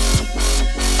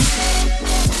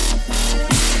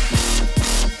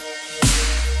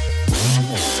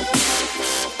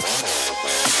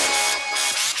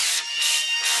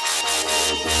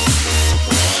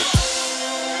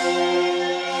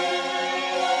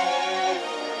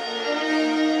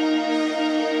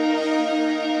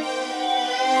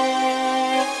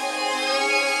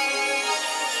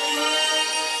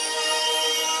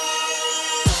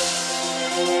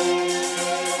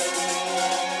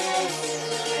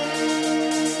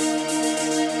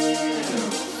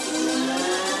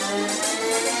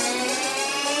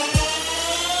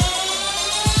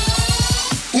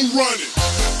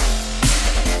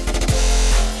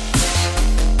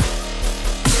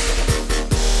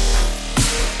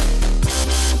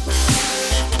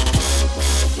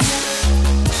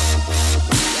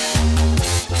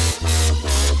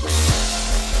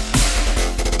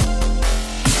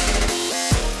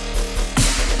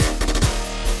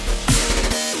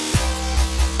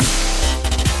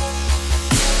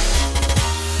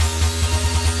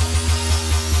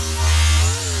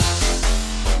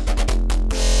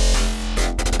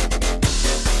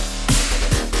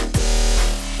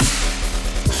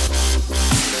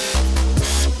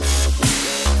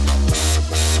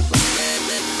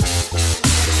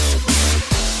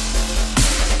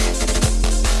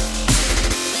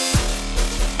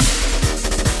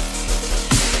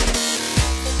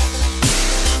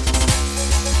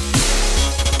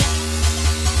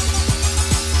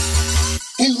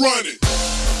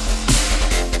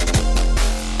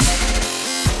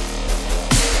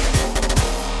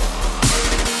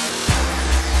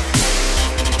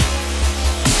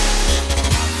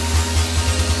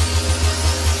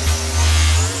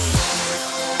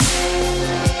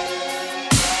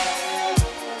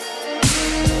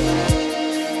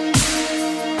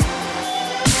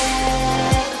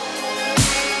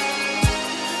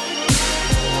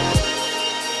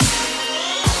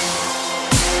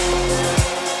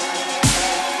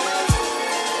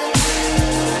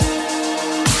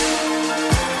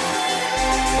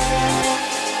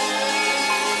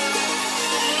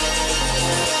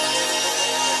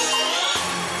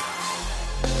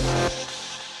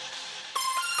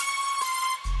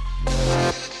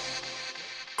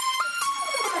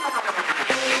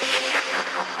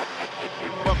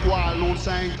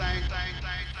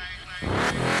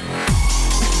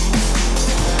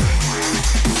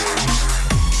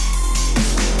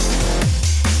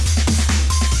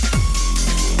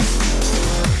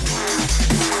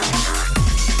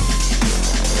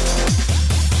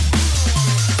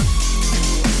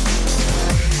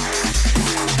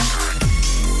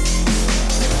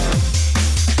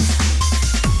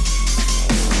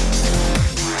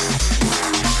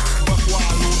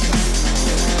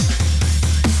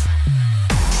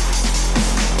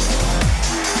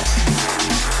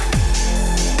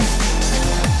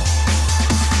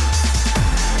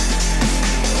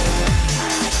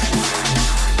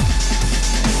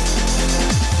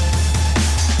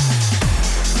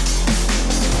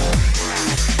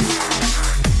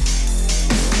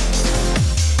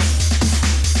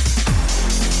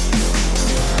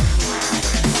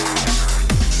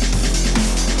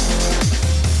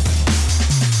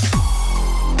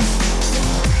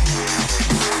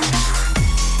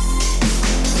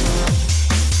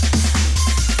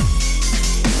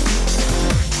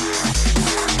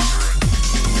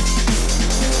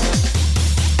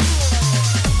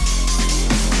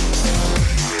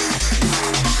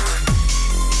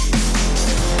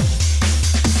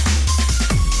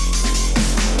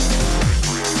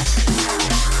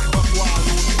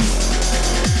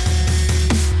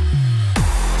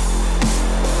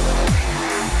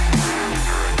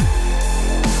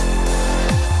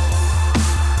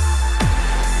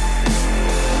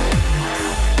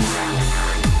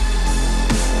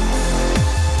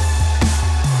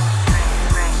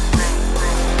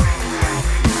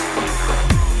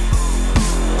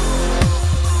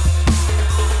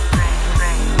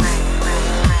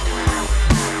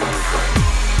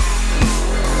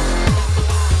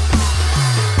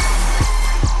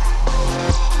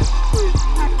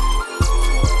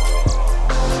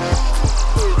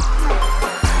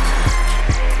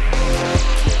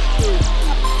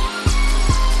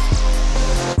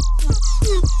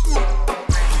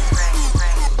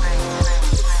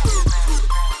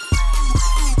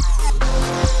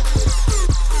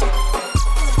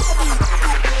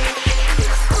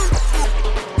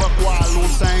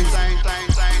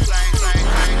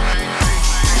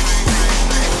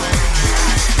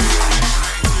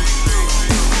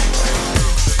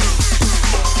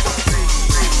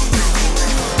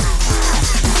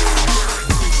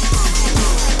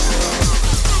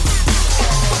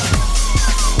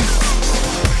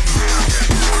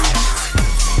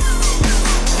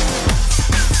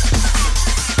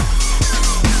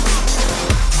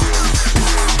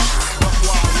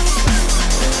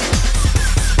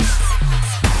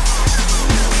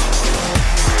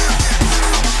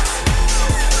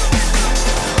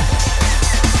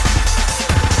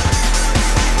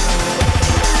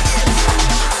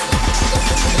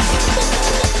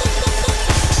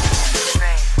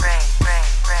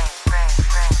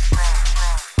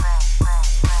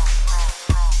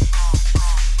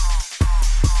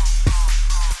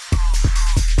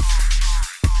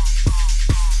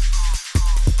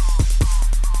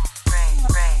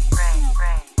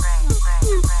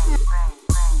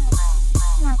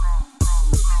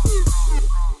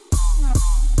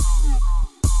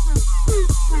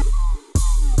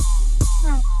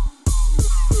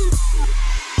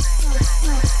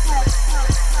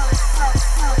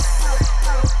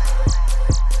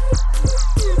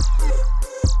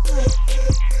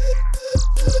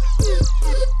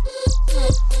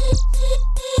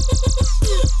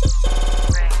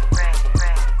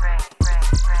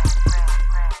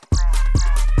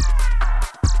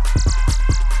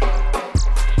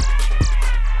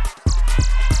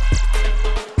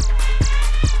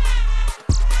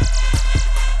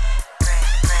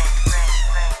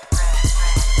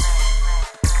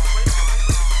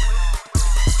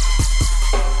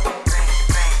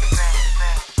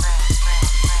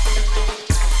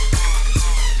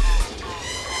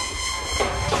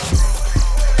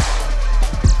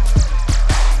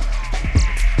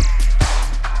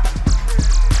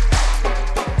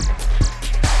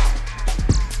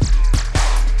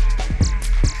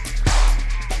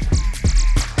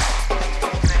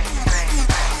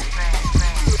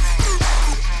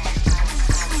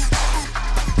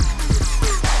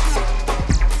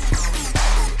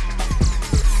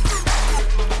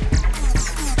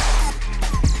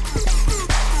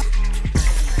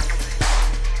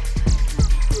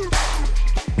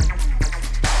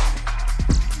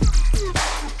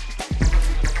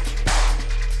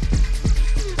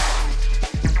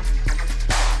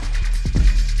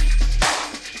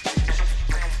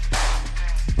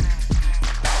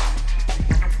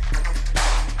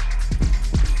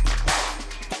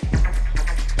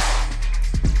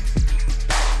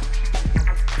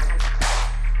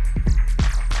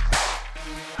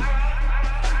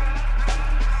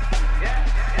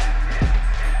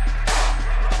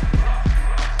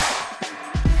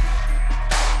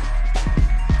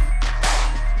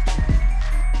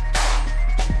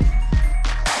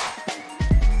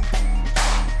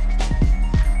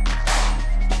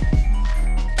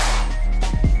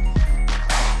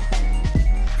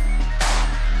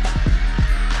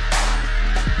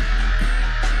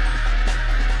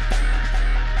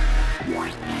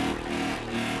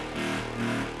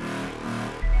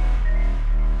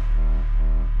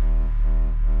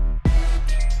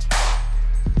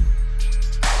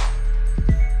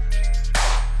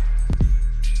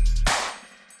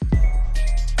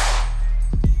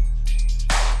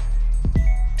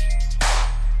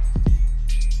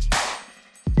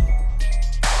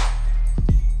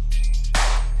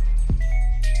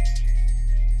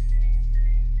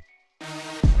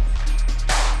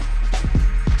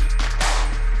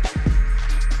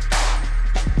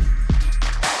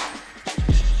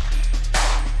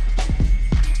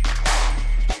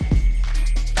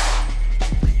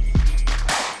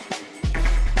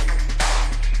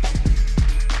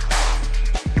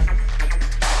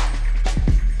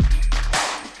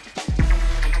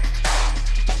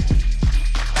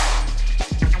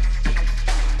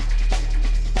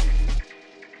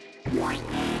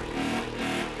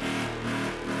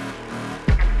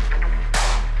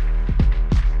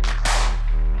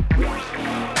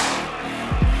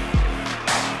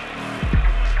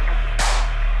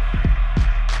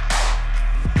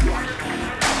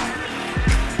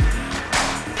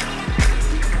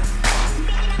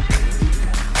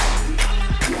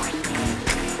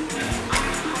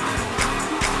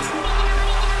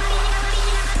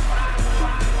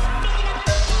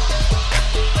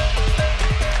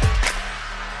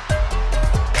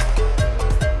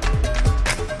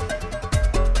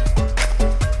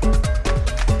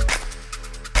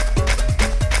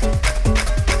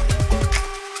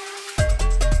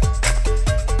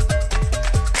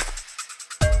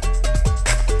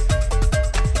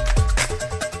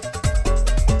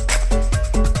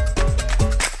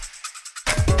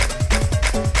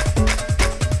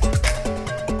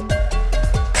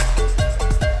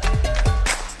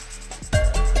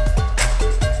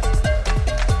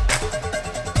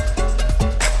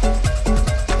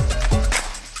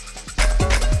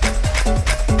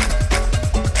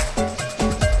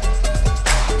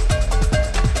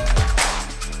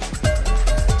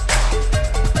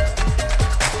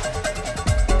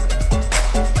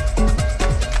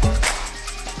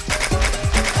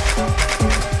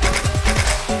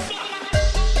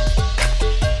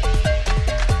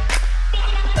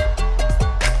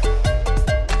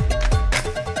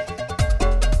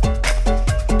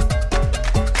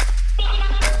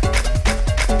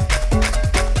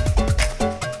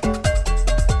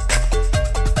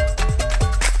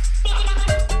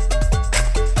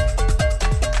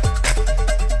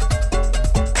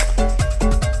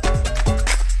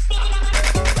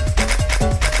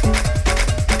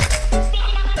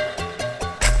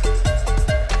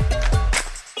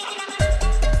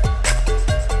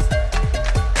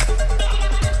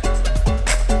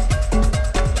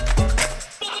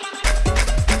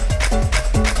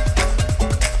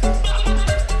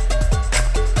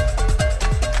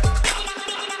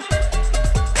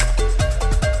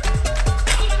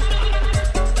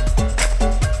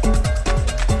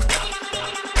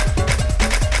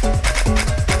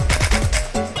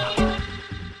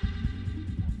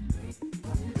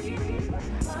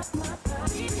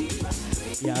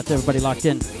 to everybody locked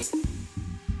in.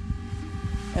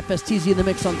 FSTZ in the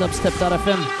mix on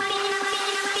Dubstep.fm.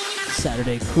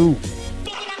 Saturday Crew.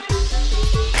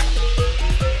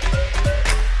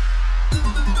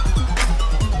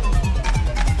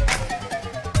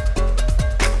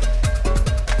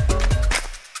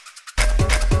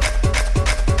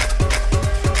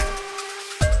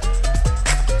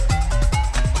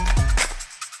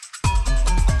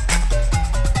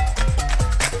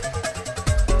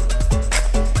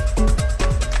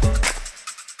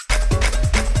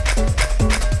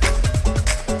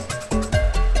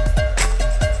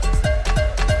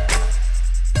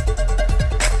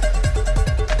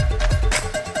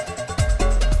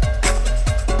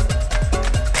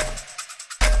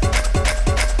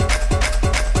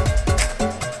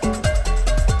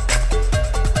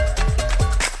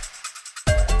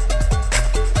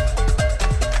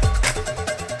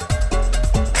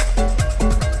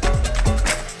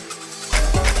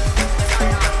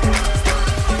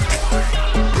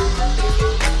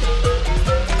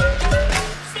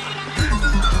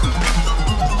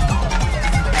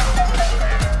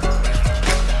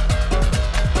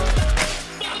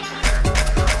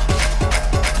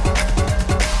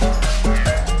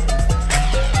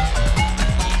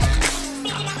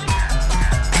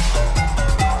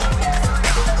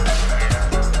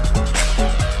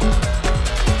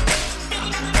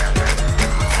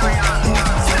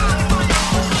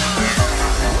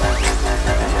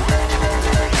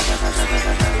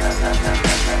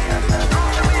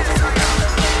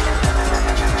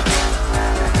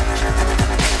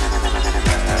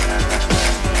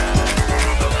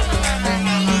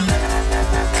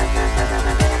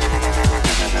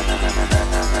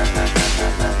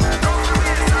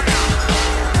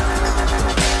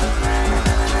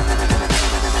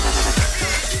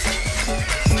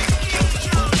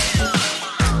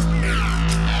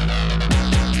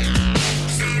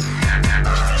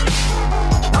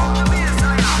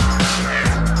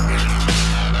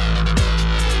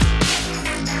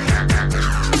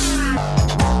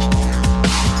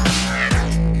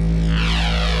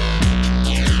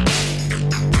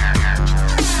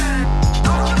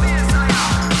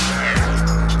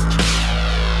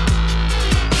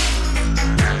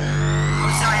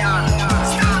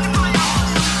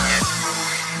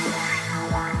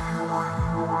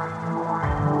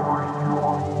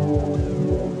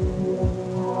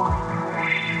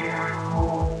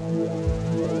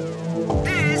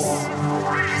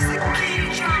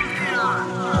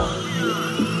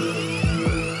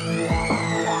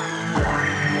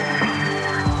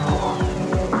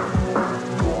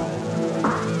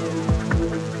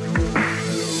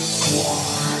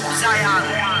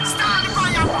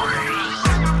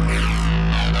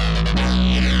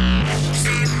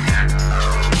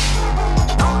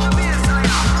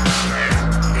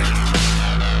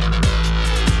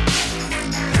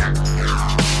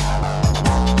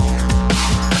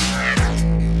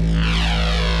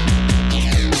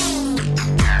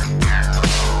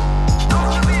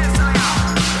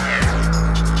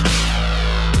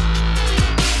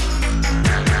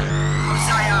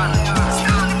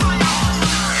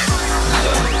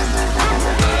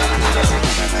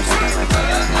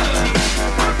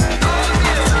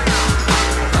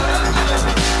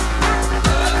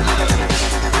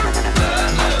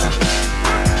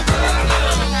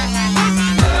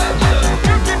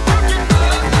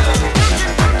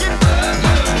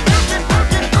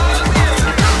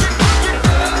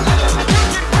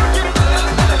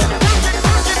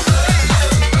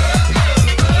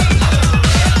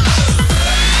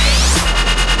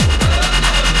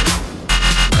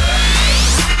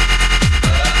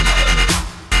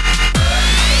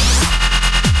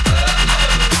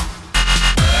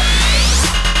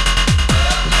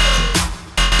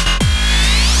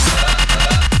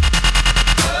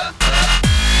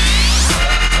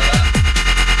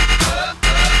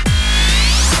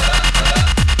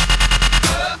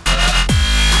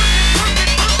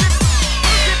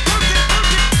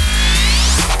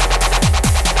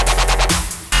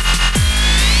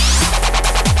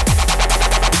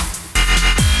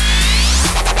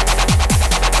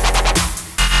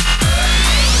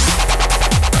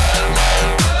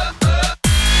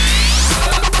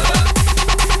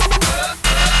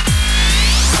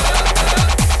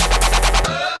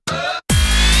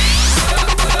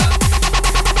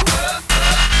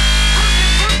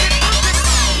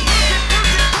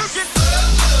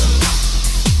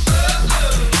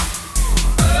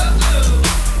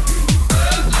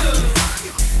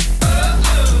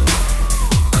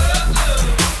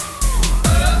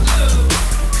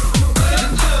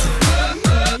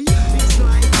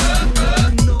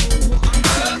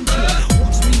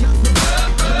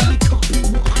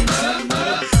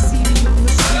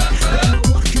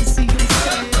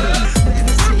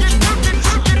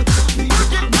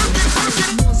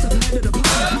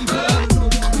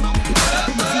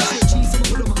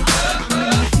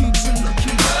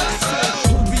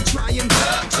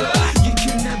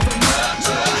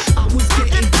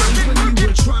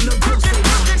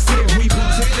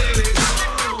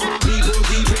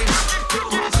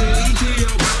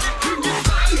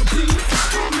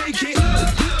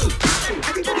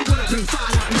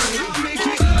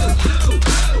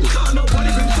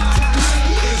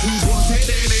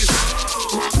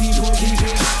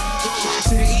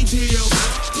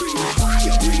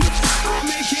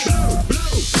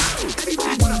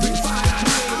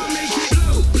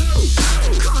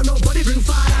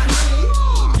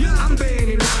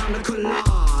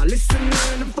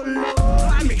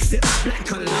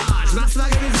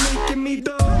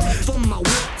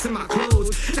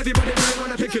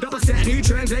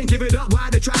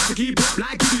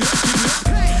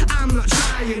 Hey, I'm not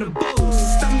trying to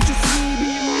boast, I'm just me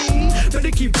being me.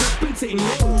 Better keep up and take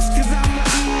notes, cause I'm not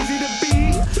easy to be.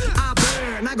 I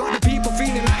burn, I got the people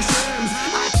feeling like sherms.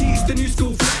 I teach the new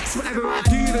school flex, whatever I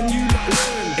do, then you lot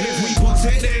learn. If we boss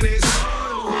it, then it's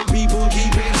hard. People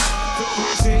keep it hard. From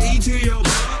my city to your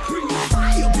bar. Bring the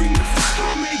fire, bring the fire.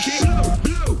 I'll make it blow,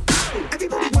 blow, blow.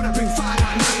 Everybody wanna bring fire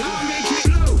like me. I'll make it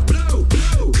blow, blow,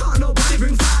 blow. Can't nobody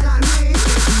bring fire like me.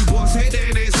 If we boss it,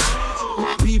 then it's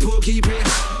hard. People keep it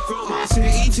hard. From my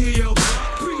city to your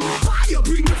bar. Bring the fire,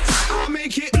 bring the fire. I'll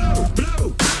make it blow, blow,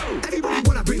 blow. Everybody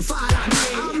wanna bring fire like me.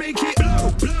 I'll make it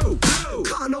blow, blow, blow.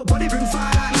 Can't nobody bring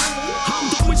fire like me. I'm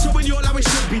done with showing you all how it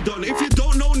should be done. If you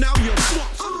don't know now, you're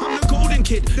fucked. I'm the golden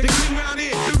kid, the king round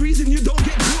here. The reason you don't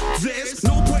get booked, there's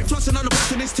no point flossing on the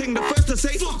boss in this thing. The first to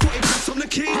say, fuck what it costs, I'm the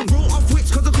king. I wrote off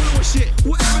whips cause the colour was shit.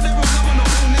 Whatever they're on, I'm on the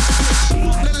whole next flip.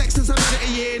 Fuck the Lexus, I had it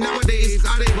a year. Nowadays,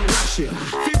 I don't even watch it.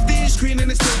 15-inch screen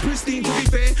and it's still pristine, to be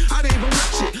fair. I don't even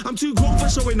watch it. I'm too grown for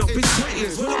showing off, it's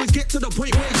pointless. We'll always get to the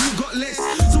point where you got less.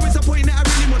 So it's a point that I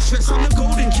really must stress. I'm the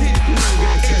golden kid.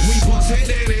 If we boss it,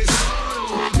 then it's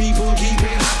hard. People keep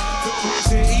it hard. From my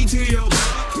city to your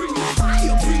bar. Bring the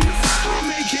fire, bring the fire. I'll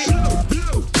make it blow,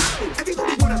 blow, blow.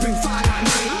 Everybody wanna bring fire like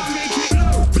me. I'll make it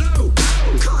blow, blow,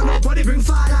 blow. Can't nobody bring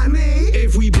fire like me.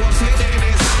 If we boss it, then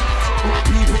it's hard.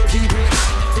 People keep it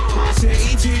hard. From my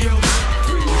city to your bar.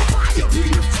 Bring the fire,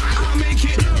 bring the fire. I'll make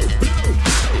it blow, blow,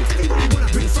 blow. Everybody wanna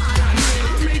bring fire like me.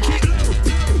 I'll make it blow,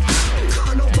 blow, blow.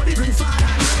 Can't nobody bring fire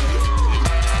like me.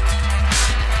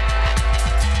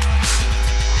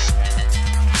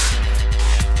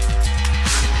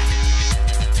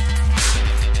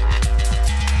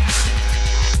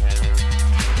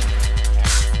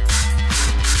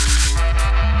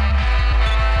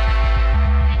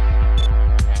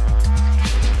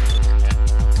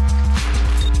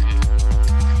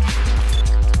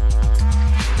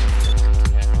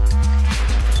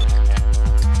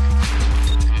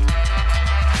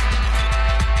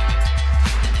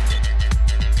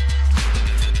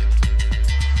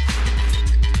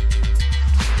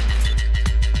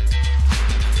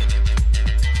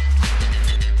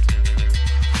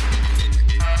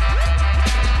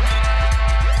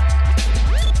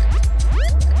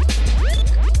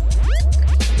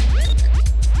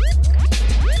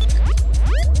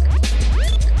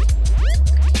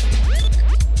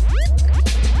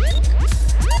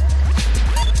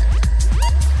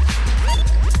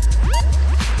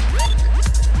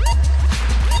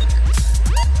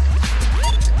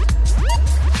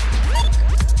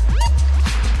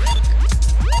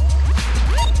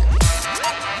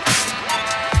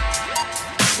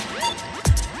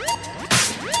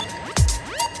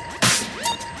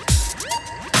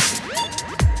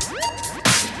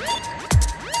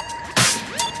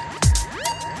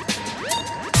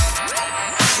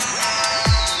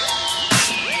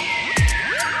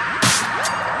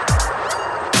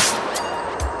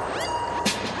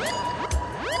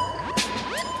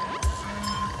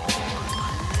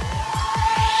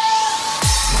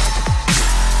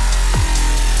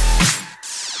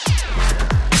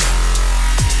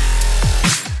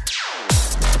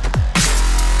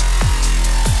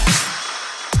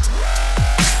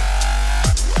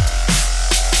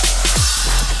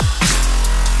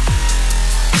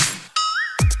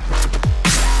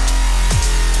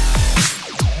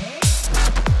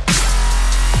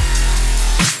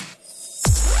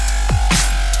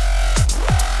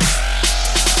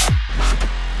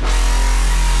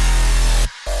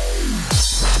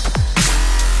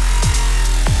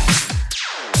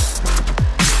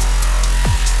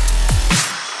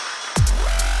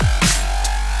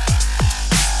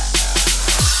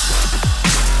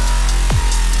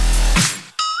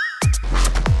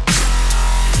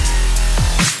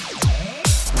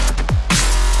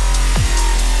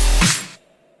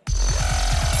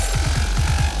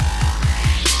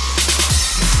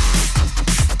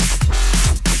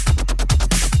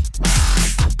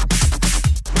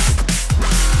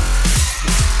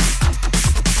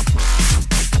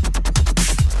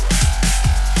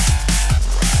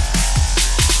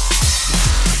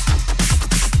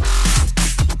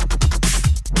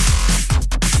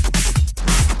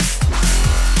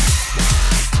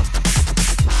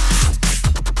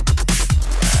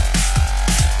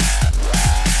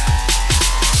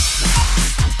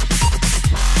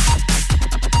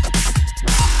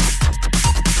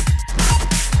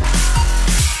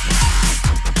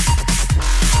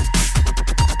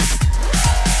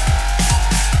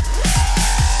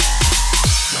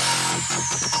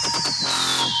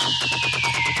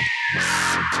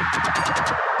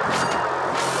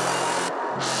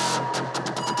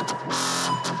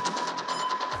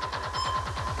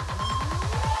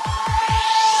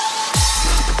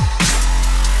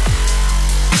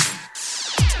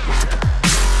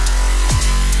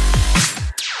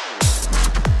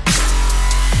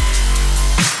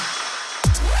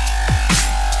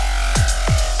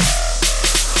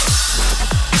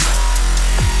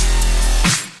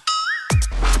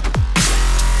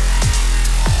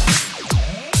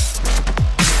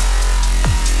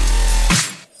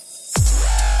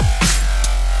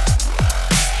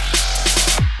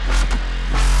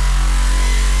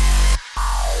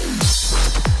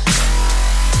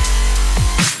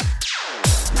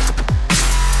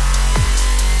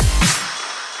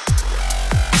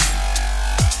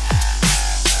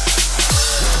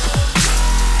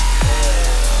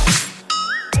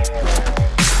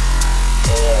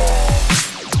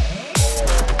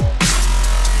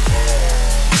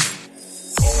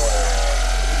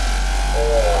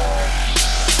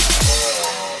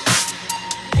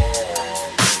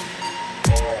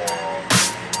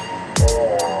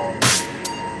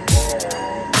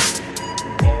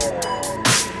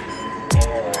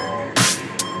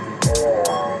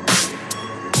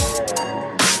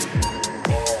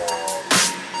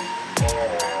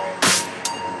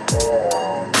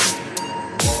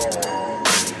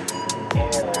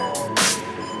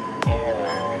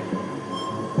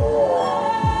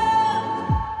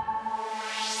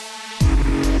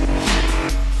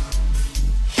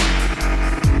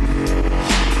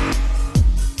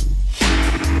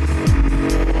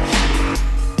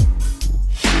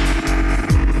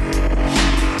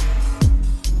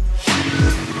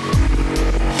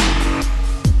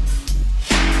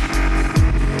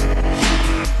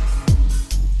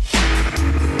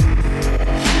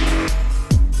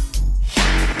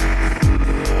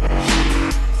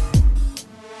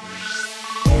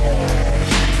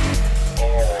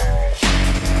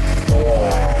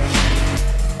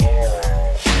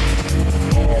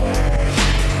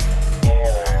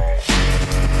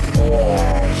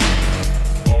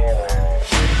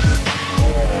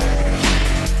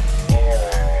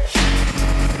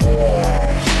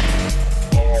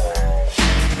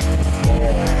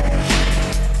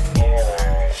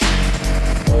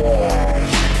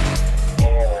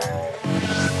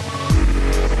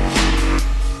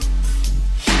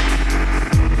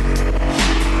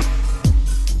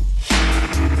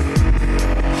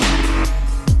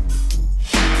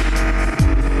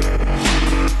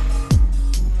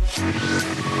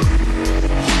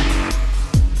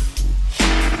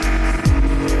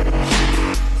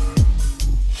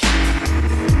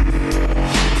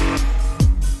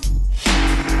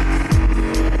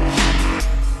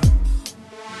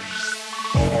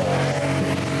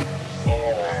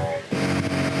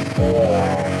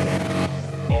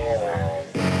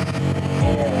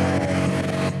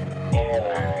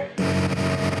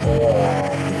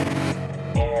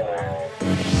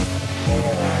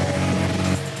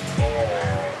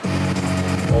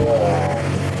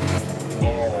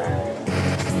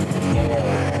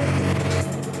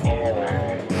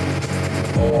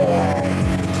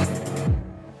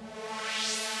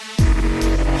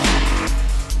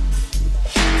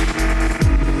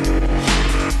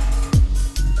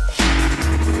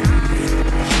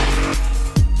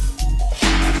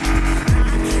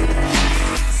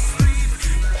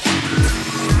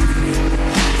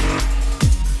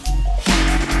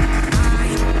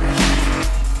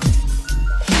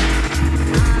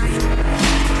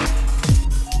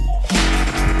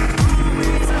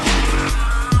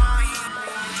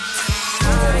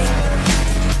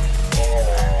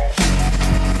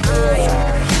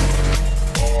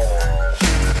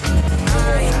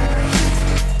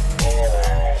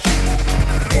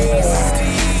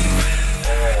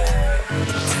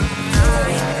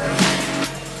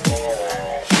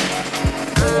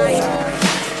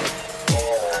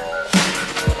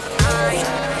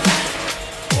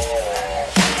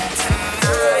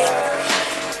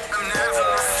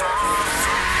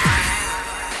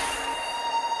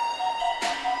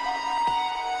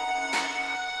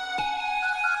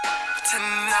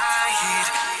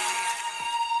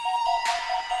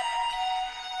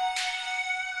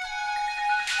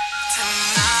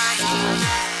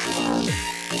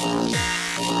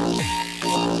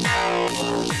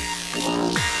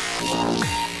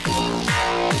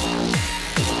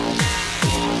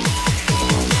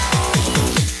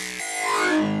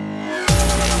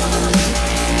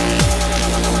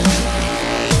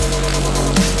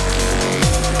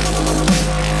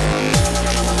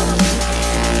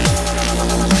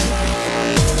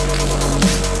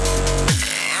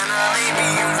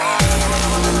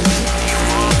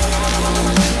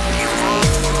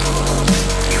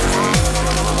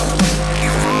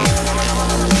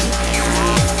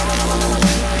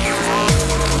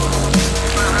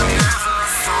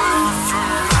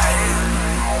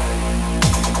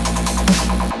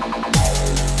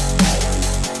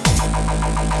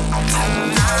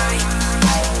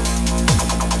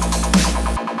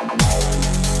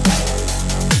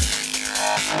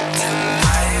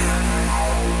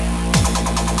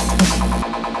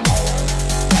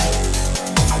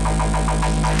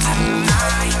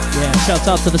 Shouts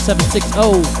out to the 760.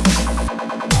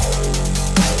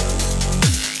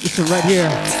 This one right here,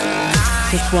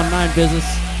 619 business.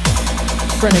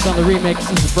 Frennick on the remix.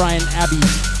 This is Brian Abbey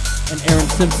and Aaron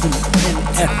Simpson in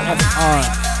FFR.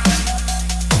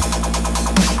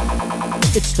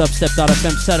 It's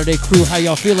Dubstep.fm Saturday crew. How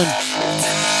y'all feeling?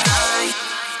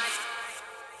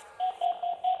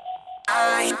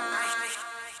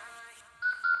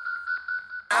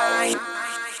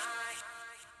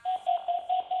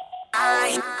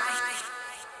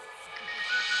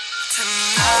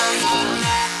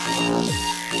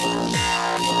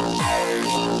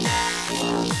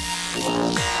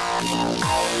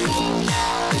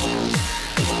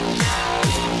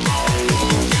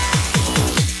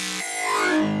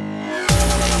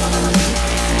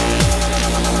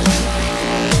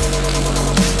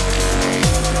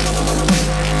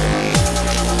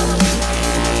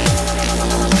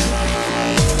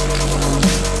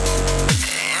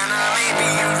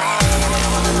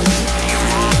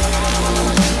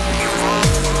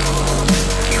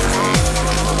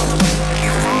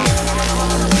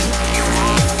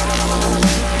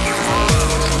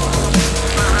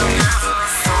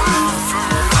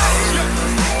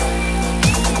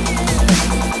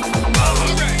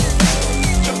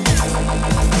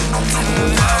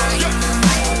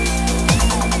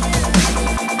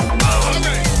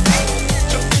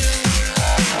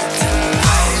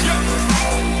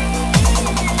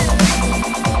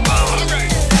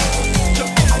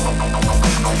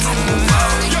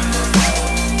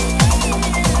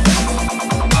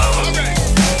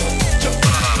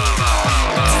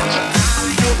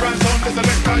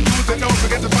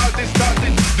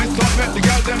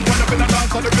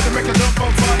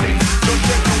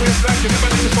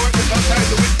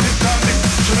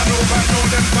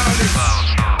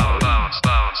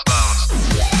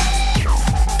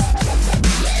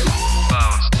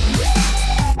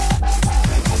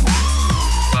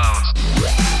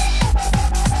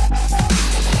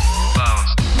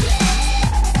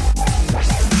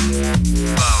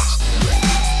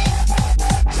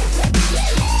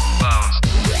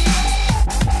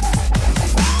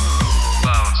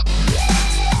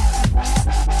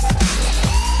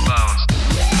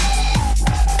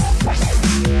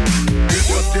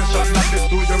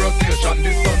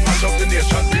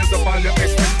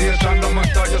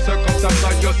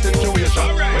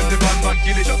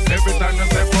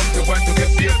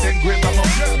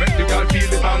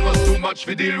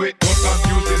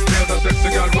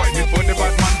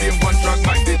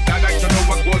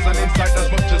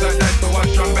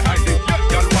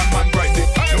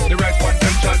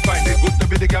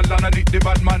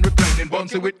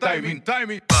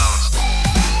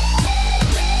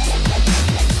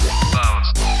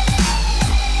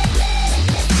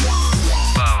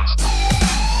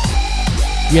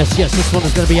 Yes, this one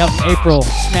is going to be out in April.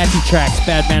 Snatchy Tracks,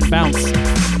 Bad Man Bounce.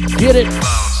 Get it!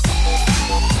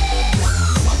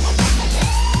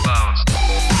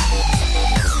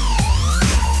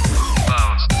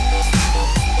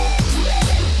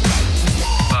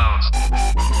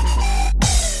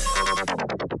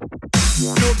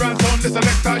 The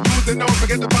selector using, don't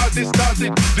forget about this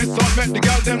started. This song make the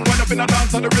girl them wind up in a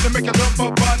dance on the rhythm, make you jump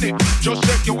up on it. Just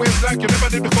shake your waist like you never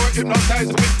did before,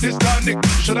 hypnotize with this tonic.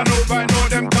 Should I know by now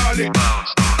them call it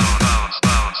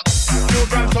new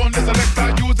brand sound, the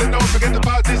selector using, don't forget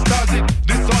about this started.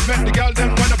 This song make the girl them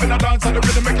wind up in a dance on the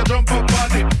rhythm, make you jump up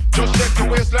on it. Just shake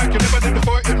your waist like you never did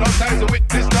before, hypnotize with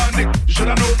this tonic. Should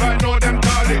I know by now them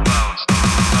call it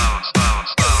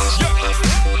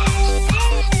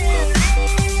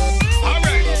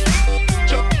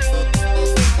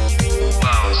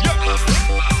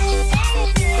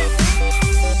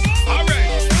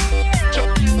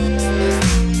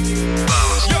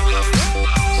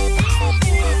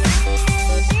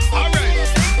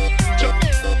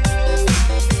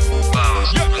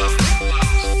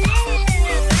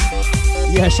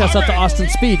shouts out to Austin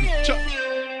Speed.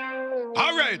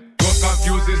 Alright. Don't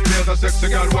confuse this players a sexy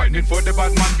girl whining for the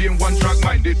bad man being one track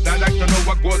minded. I like to know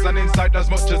what goes on inside as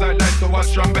much as I like to what's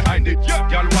strong behind it. Yeah,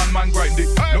 girl one man grind it.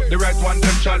 Look the right one,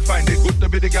 them shall find it. Good to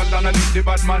be the girl and I leave the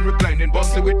bad man reclining.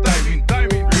 Bouncy with timing.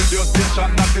 Radio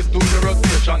station, not this studio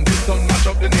rotation. This don't match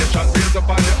up the nation. Based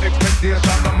upon your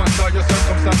expectation. No matter your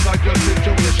circumstance or your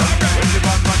situation. When the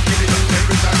bad man kill it,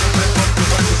 every time you step up to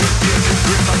what you can see it,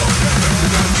 bring along. You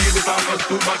can feel it almost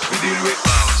too much to deal with.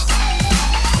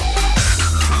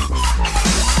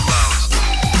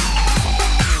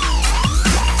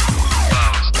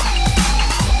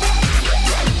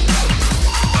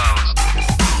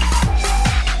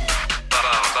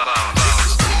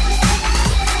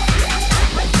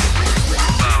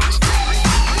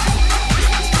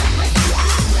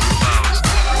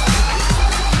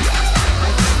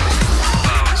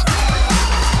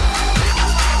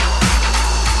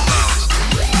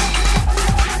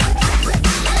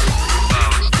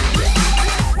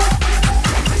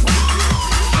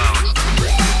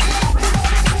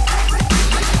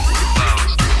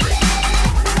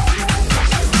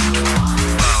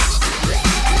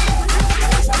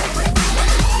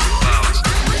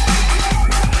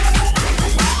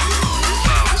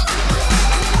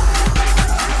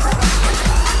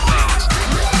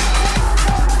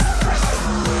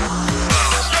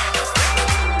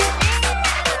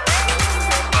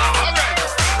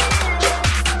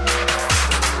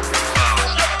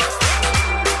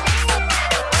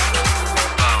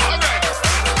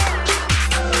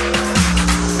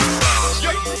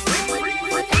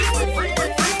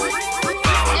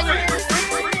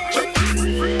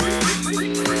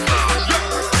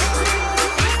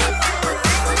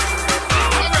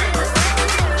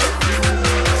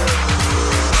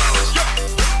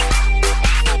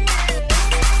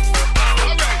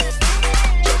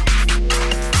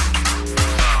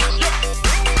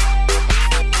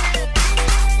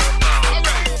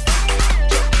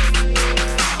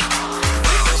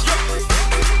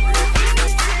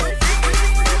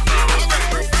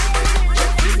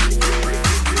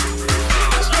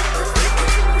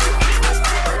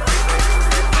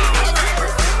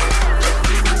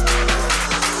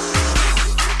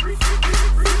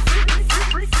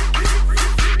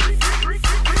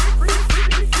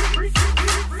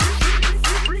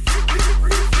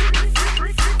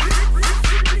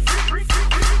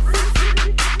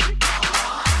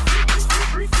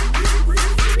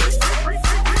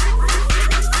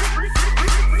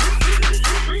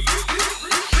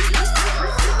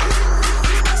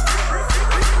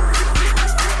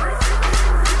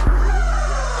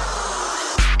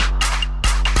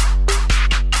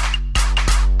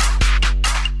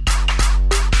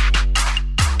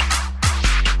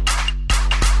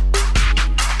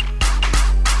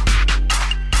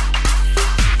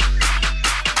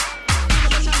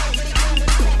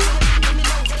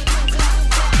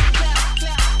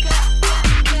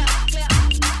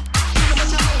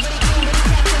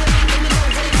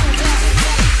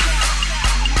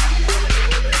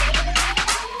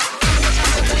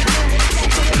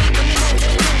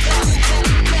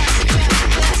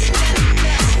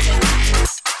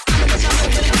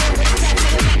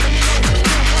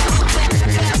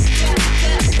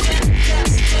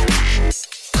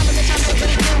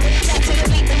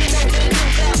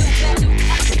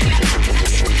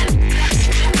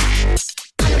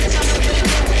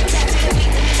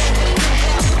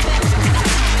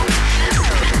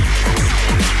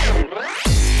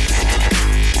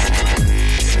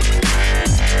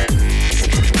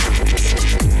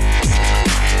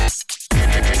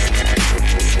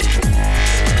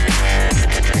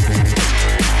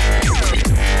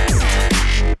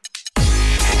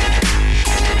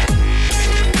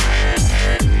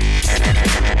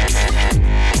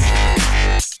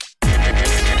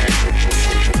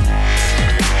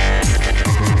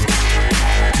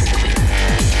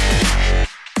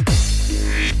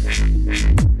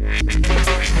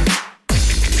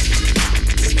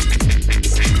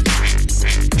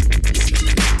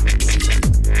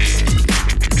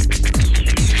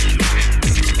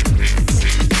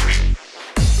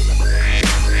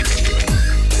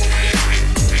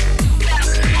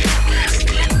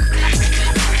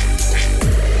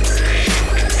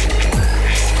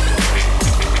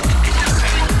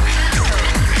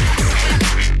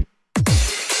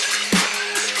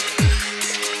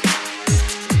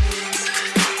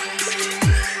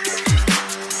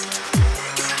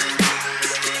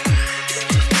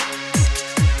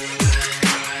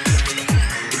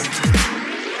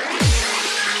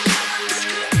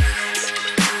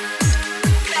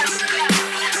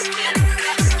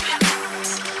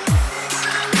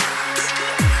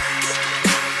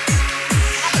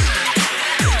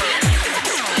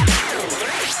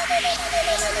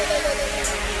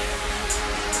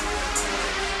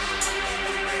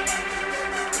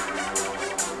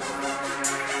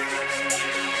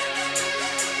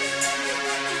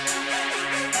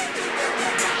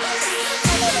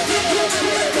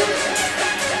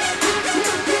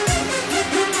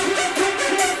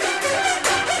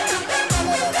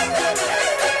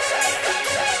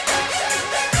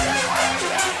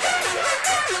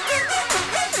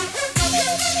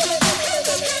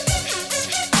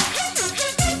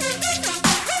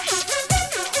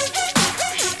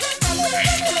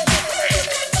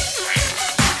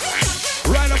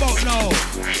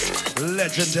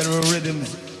 General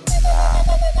Rhythms.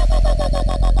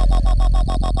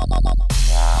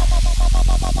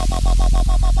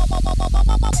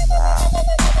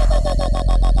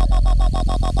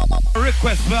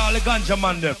 Request for all the ganja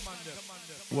man them.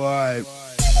 Why?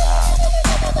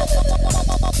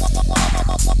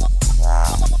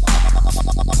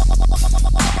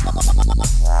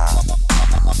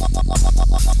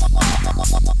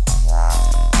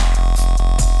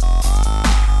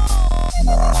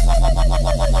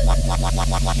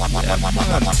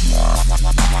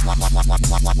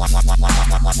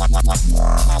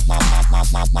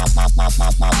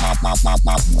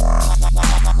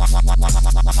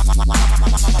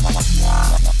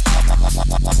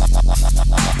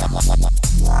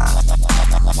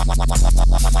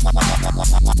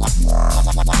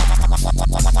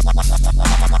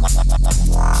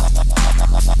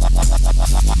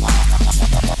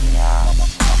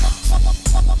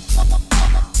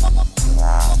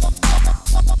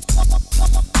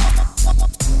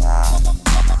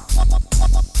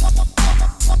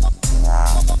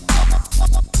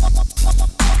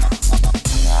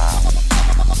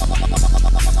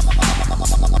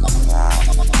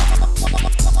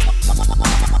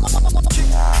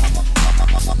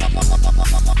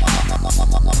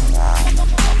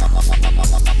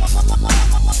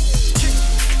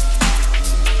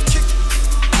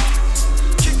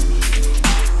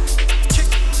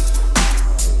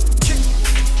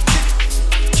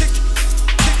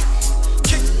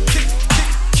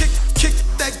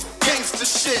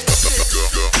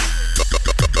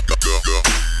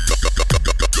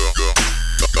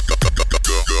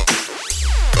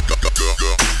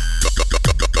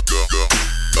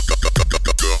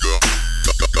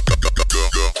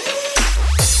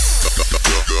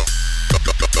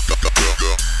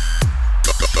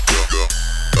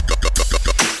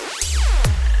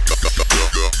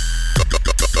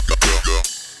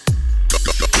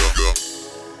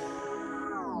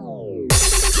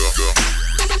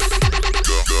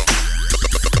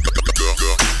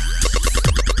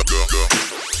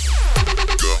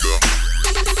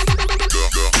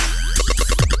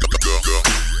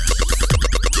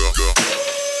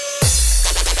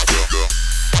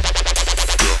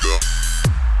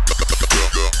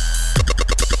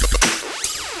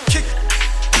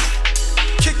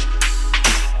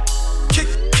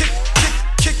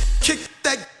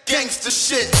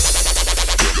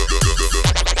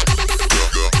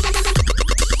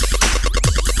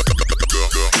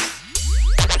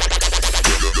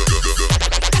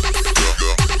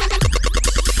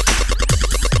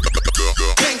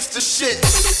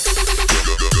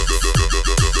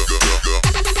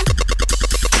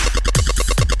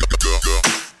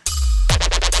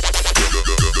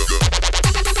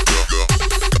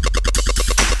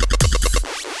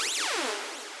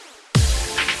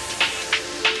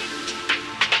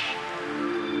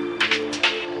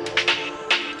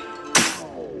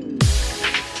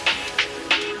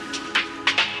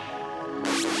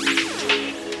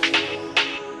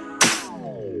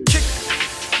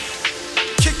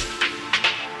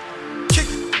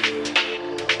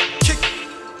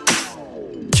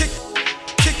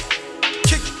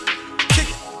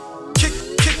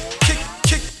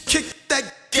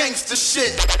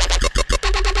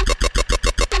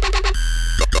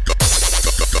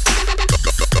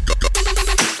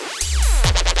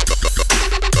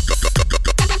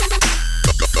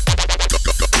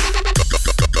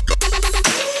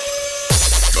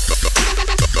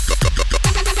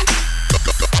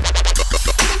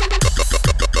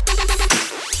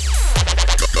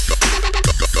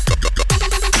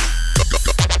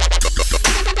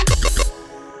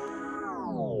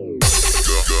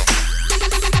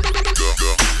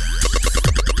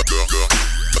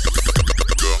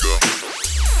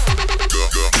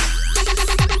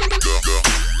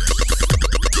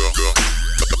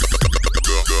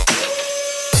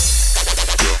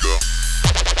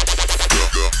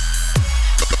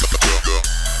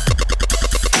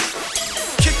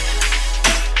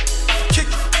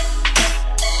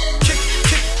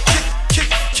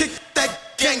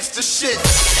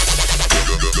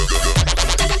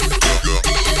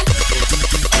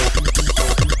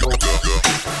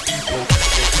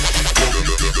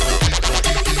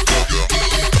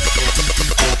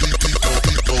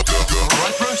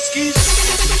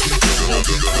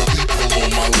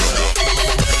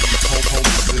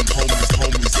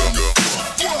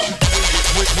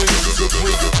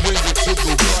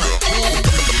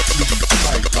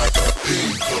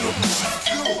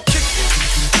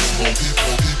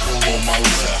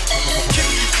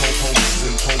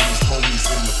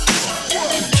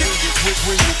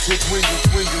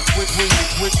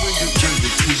 Bring it,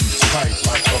 tight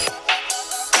like a.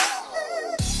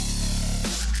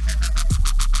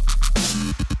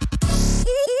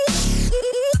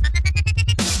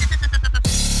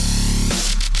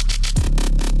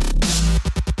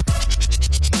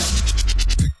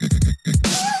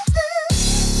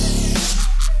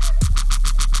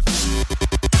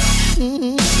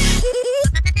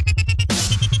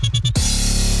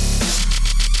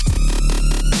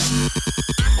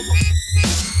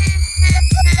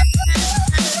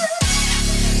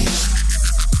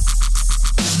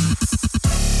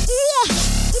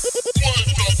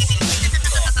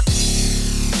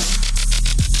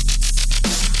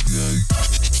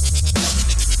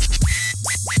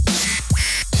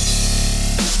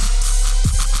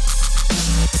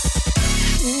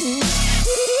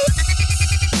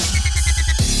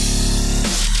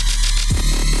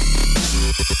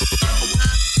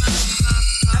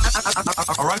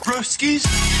 Alright, broskies?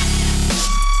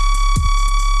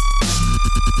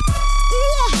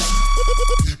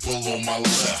 People on my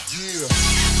left, yeah.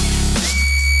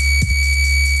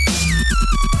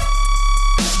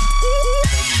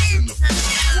 In the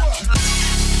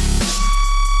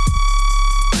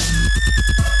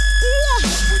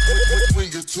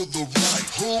swing it to the right,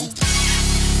 who?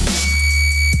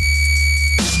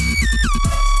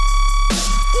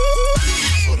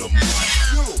 For the mic,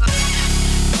 yo.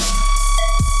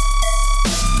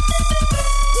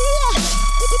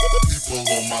 People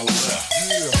on my left,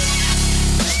 yeah.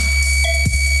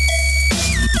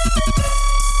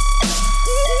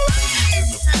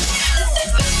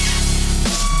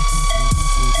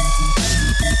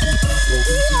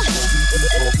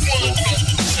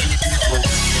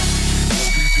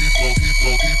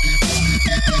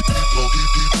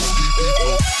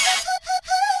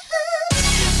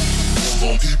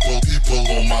 People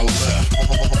on my left,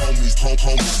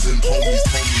 homies in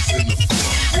the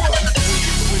front.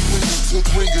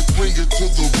 Bring it to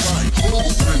the right,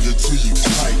 bring it to you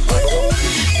tight like a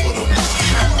pig for the mic.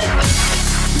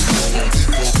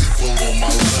 People on my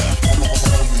left,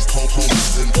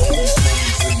 homies in the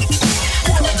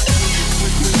front.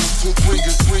 Bring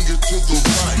it to the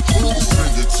right,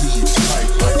 bring it to you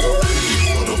tight like a pig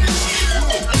for the mic.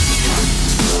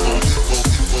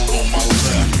 People on my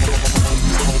left,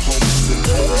 homies in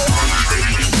the front.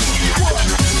 Bring it.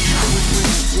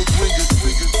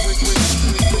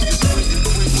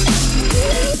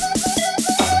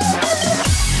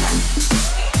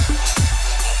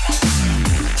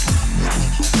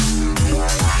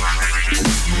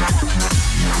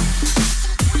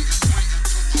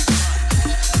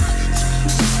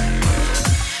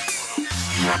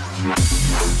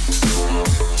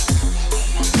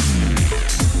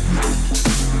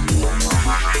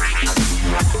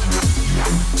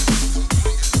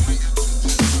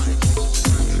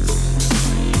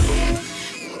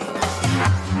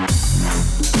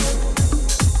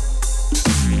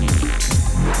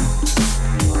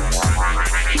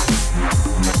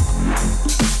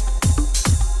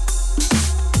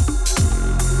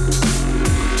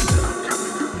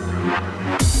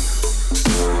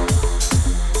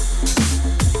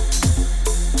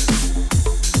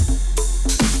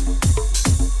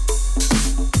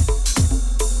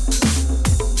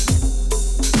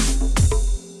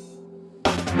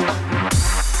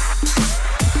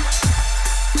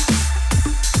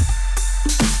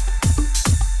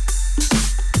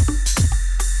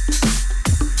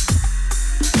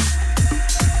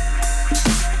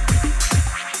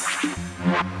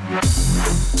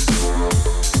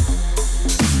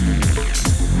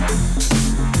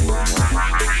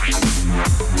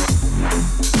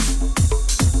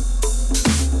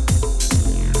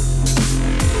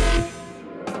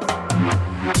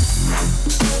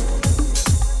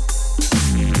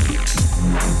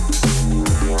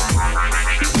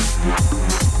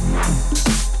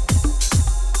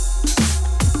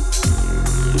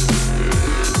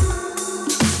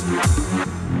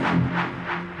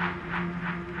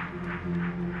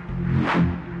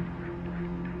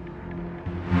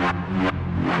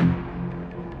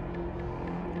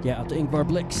 Yeah, out to Ingvar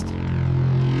Blixt.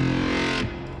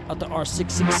 Out to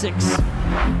R666.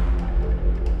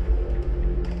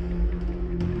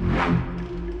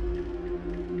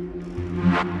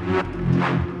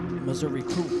 Missouri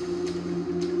crew.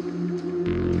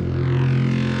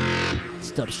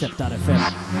 It's Dubstep.fm.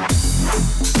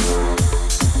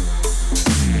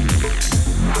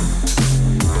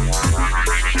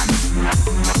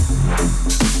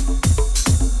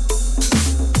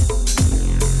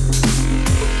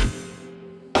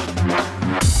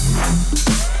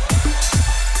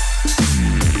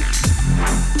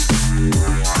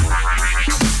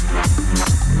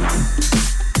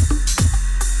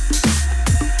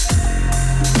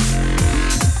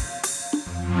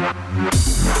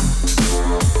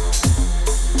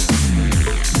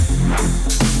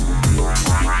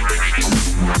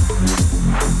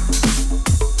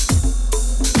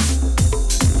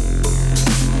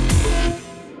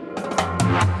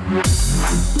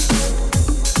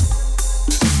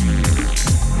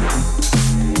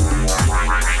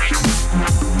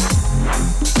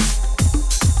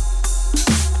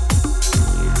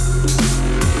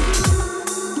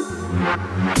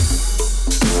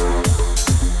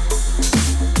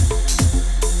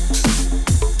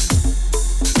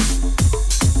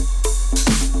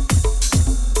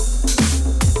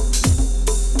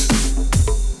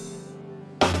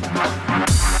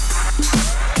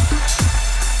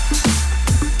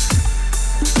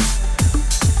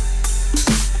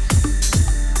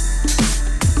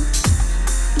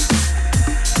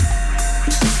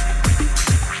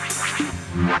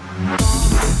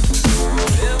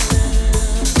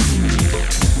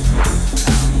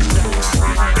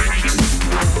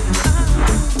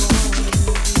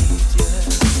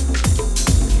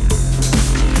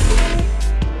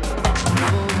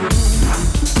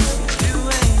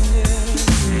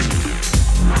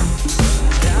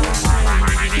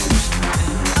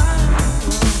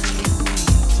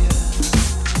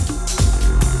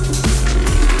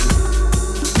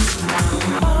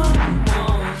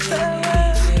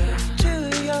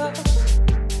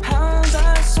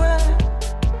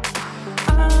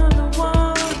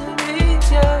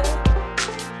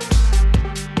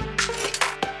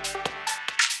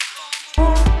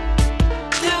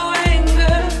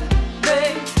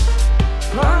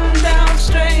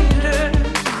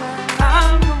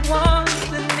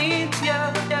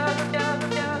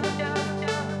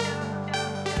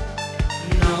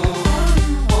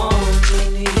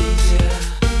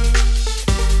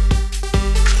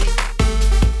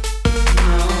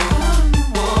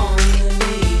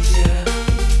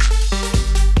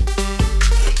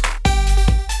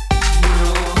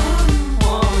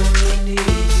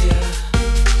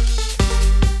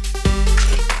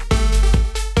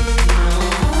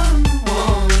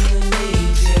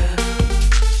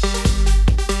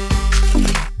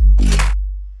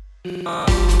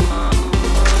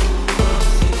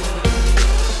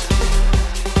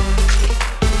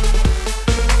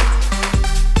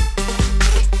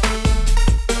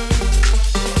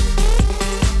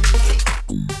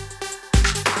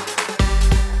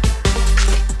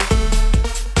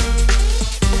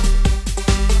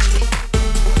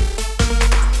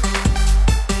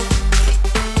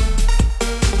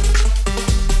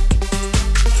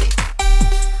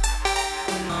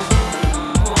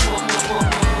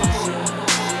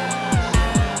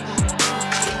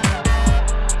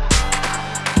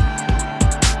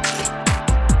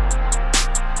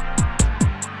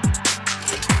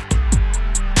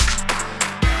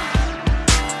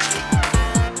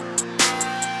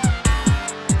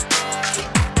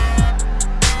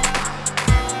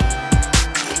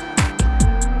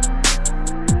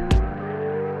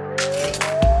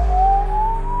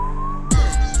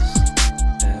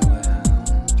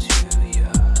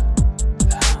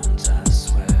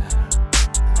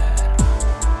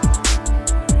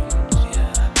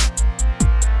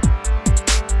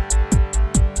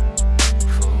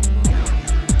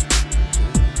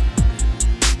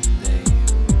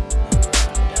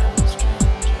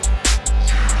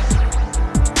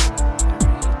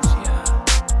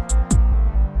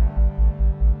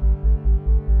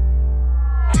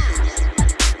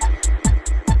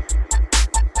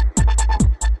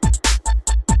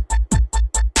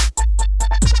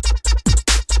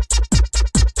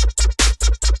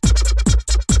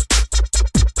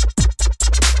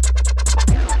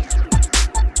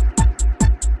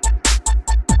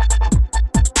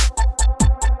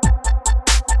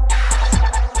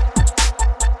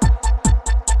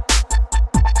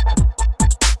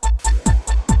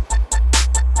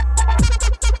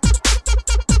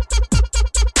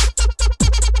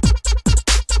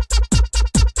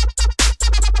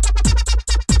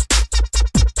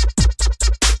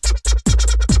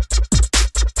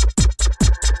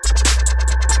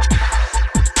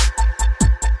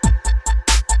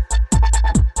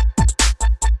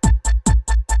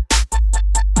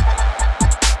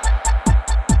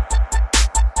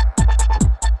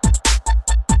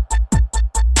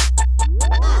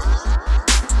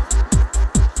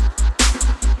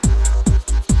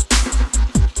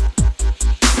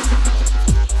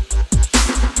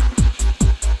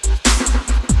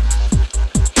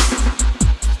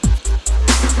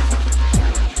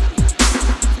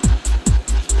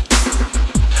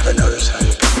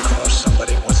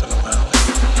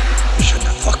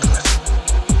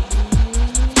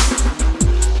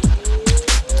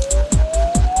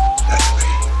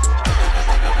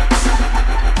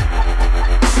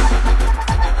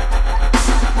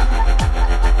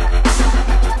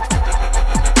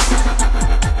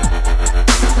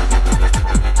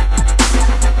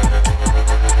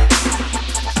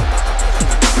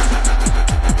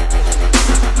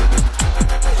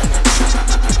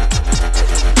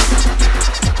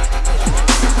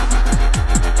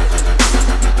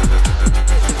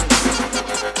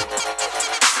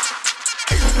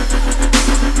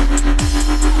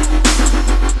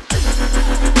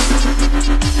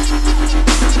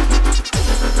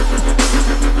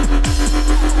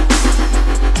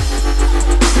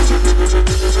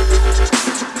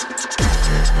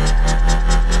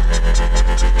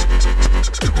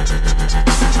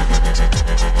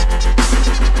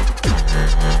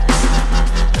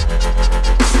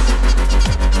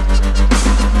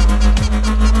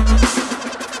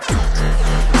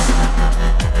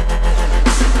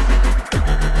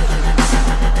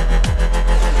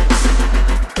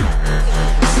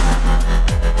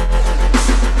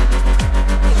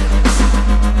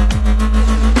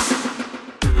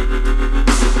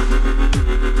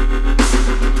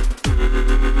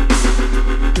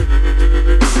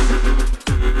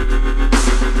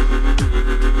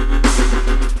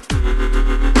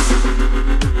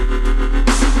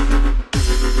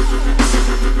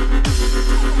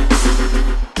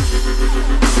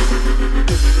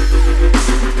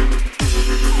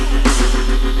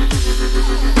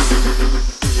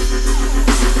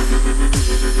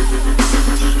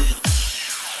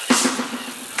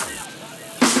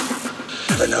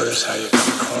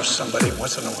 somebody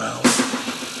wasn't around,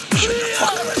 you shouldn't have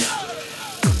fucked with him.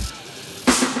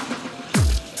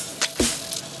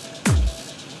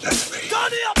 That's me.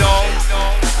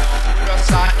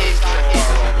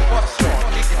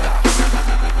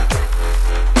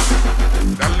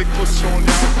 That little sound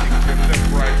you're thinking them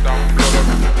right down blood of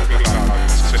the glad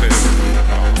say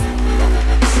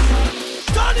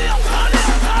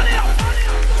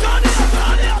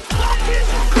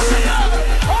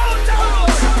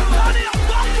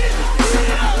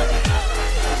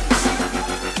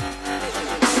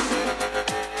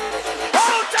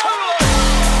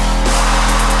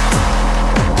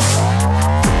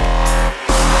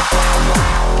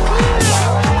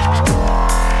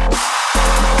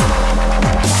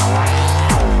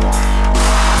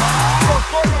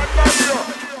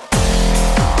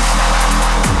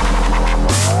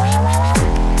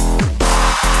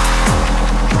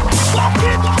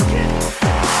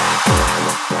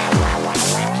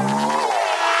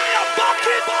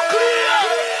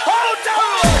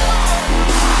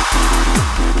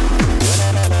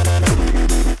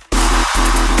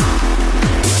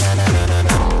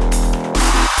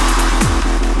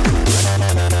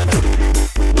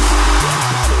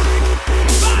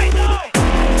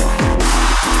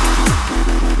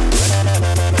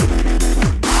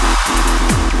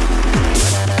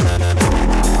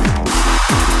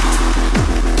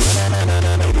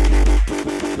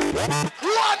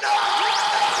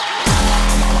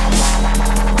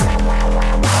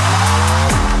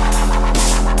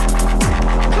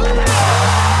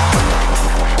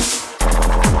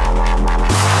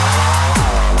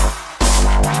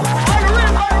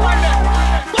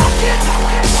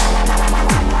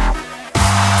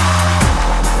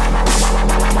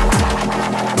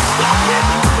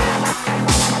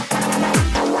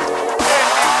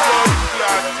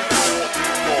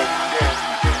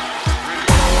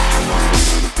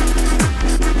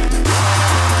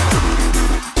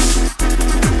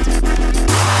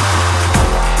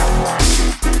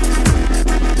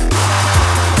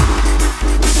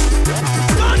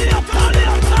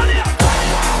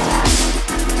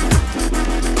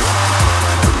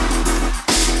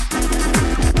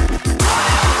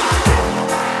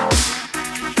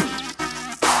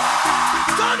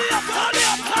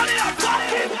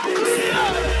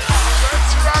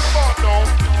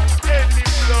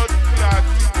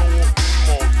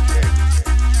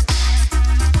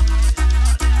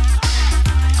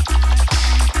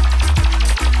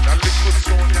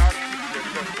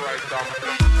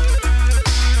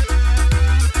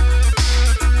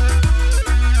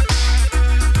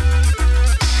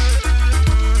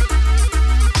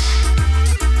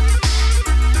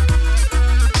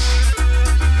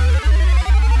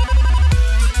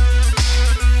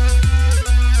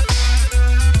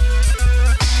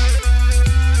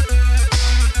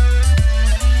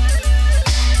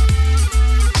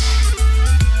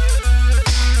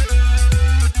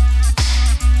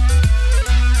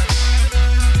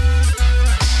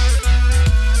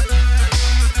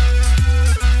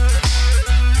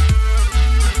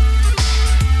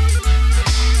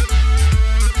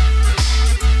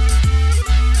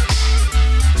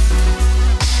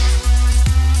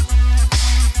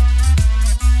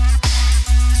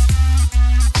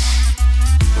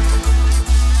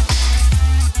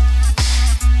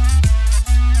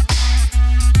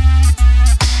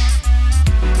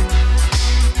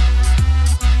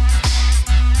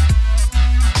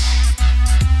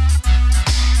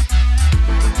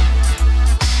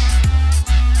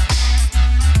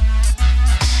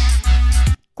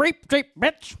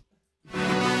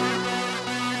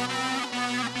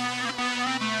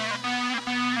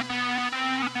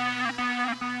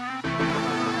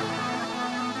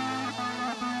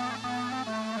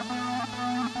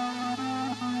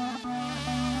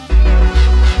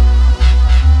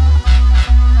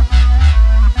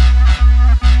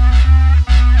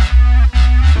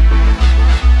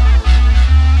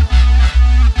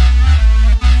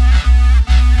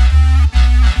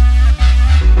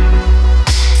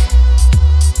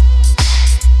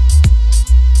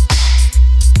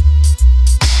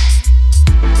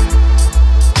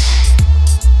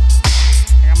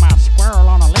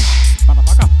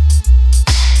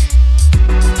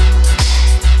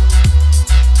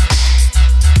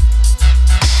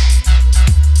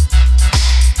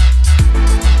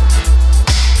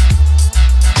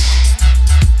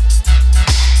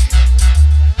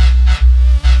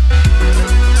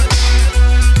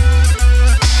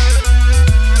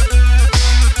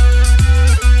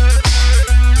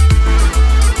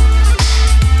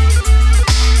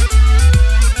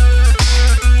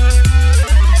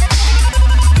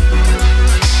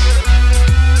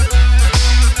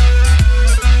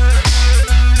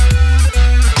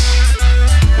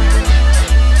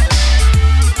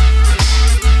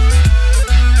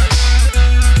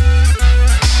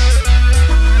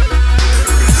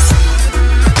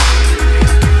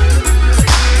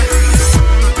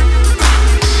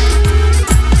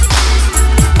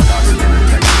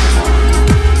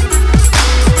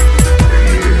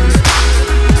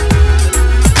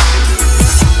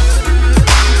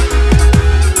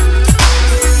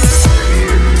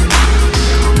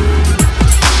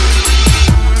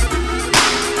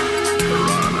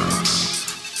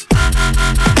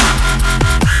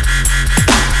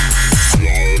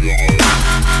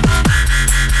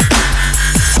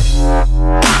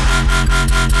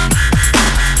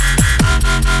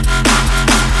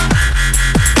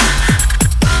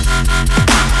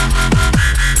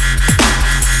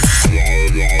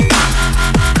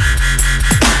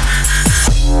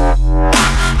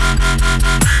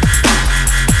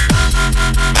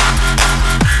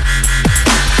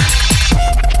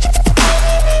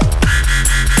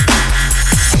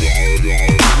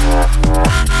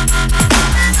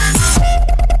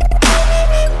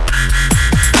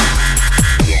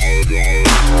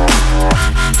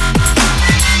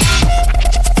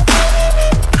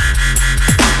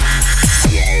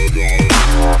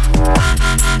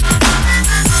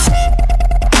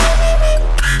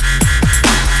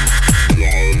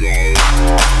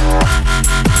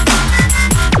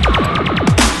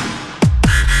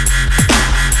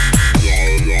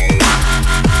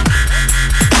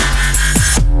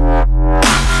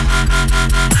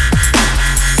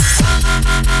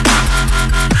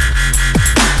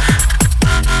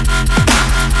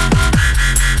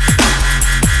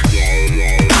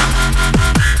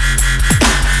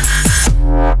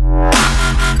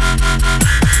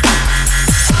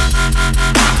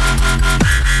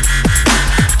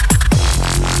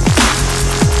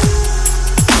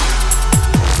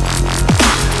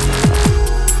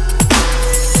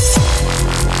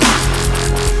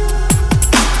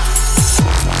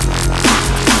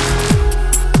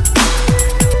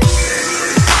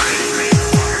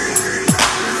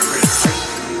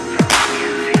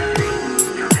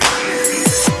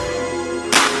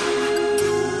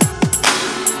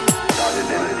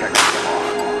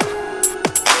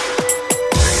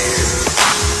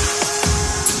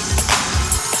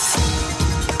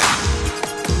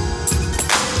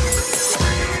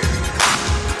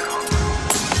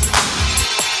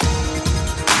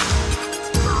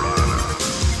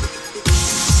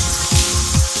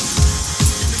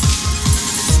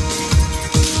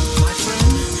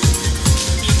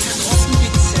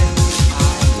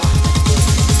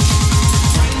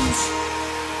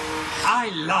I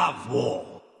love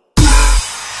war.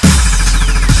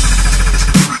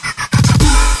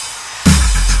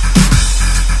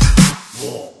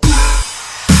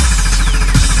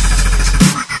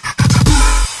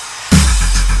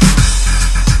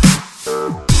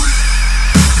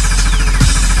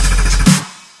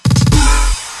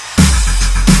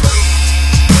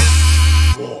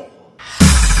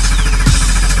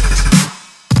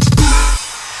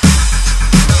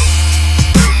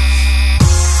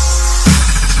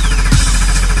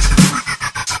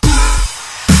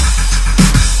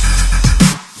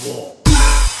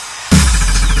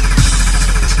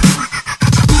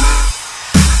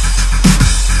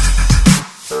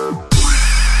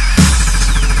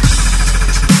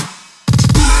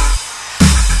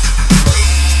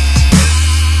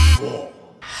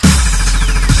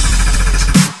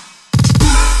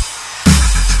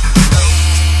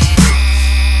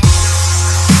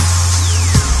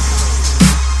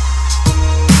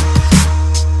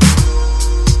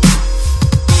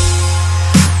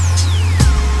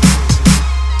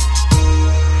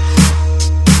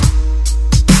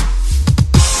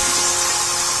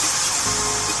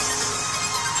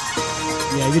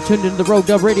 Tuned into the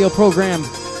RogueDub radio program.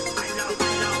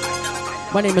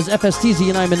 My name is FSTZ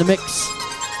and I'm in the mix.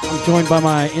 I'm joined by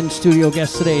my in-studio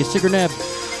guest today, Sigrneb,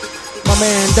 my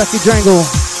man Ducky Drangle,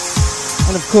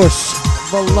 and of course,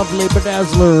 the lovely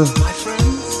Bedazzler. My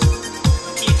friends,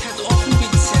 it has often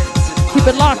been said that Keep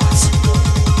it locked.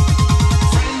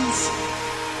 Friends,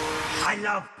 I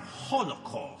love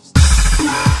Holocaust.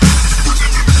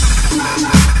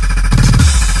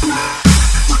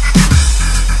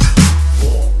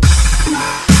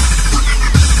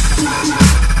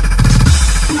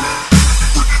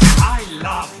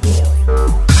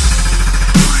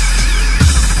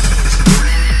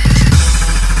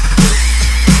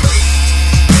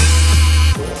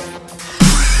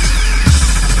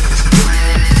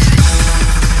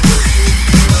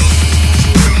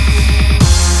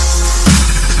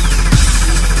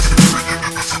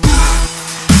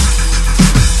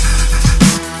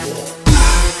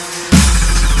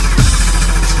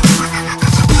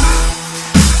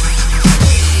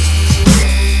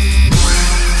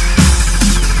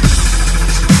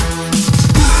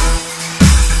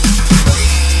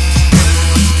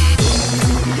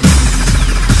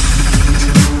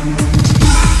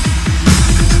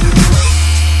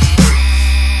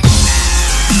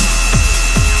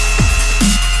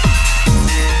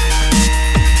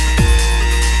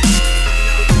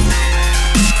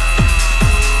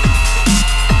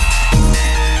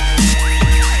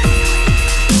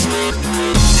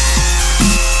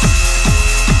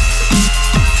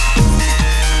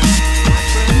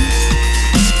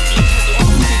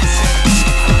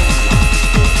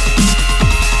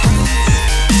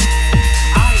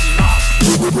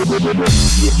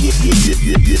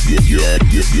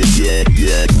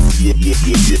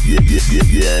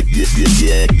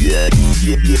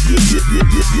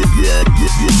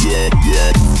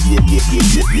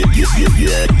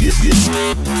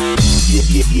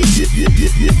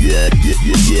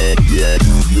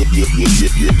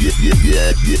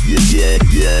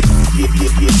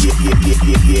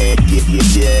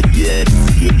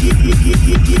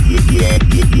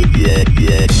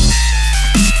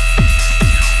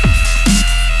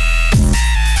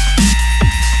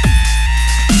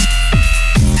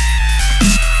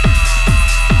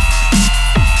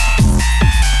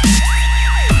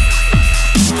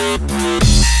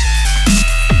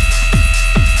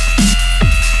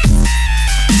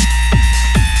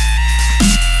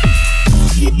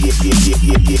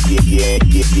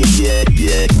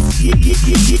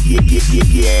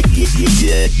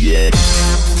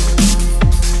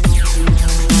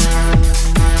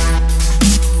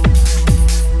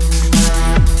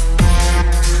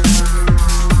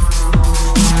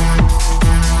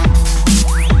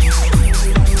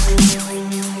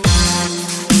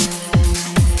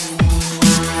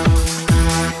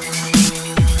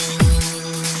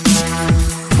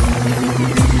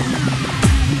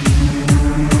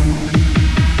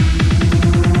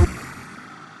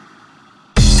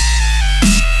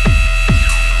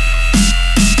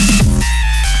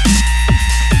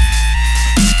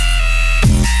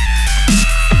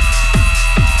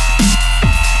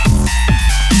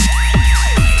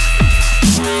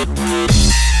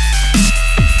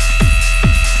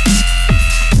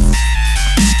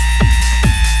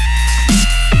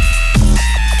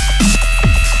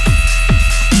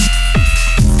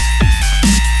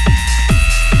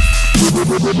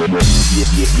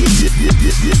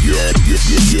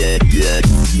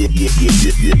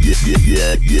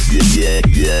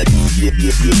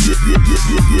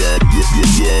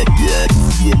 Yeah.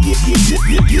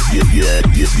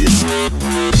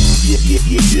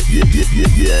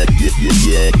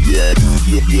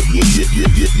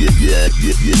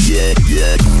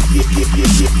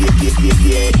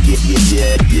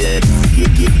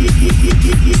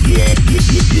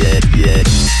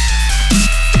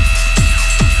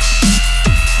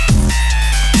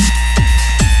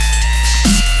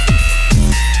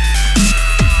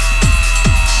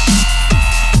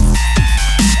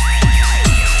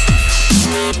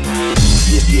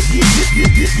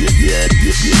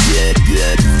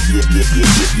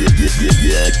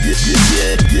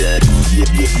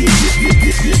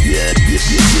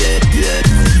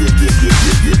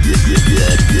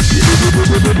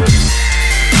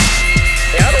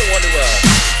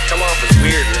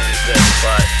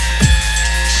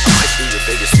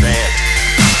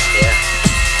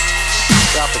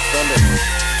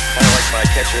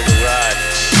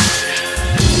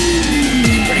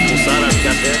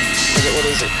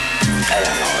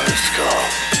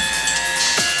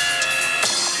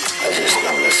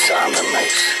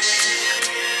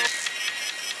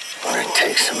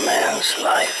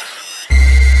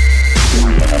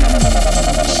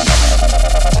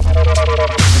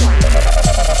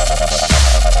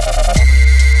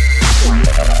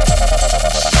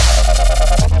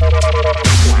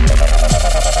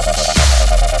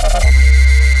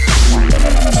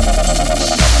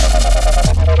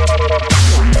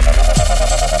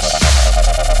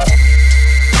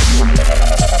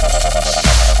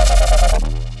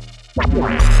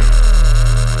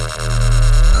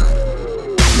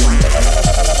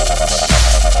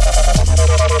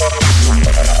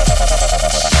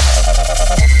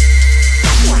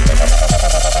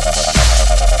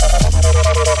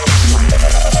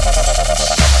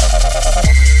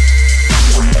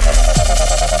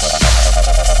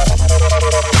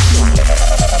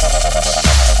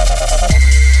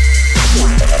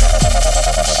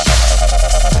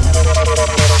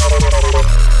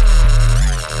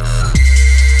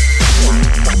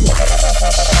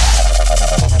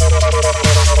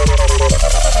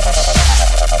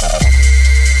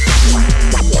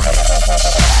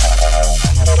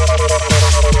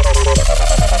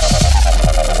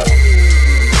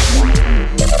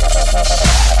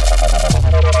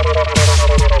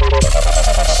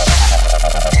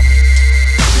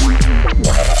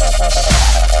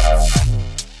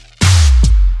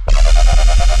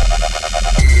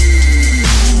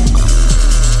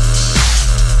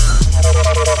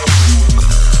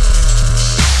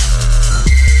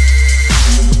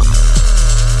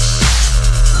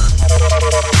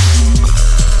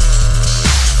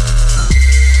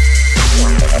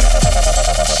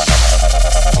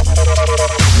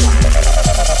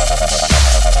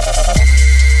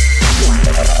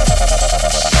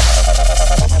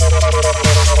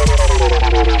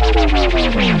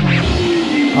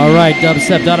 Alright,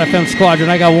 Dubstep.fm Squadron,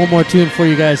 I got one more tune for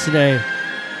you guys today.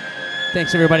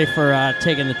 Thanks everybody for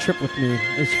taking the trip with me.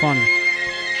 It was fun.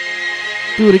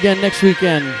 Do it again next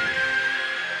weekend.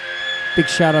 Big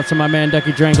shout out to my man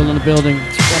Ducky Drangle in the building.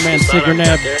 My man Sigger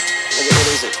Neb.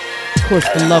 Of course,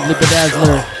 the lovely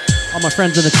Bedazzler. All my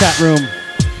friends in the chat room.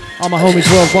 All my homies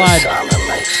worldwide.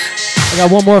 I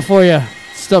got one more for you.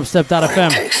 It's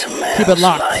Dubstep.fm. Keep it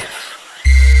locked.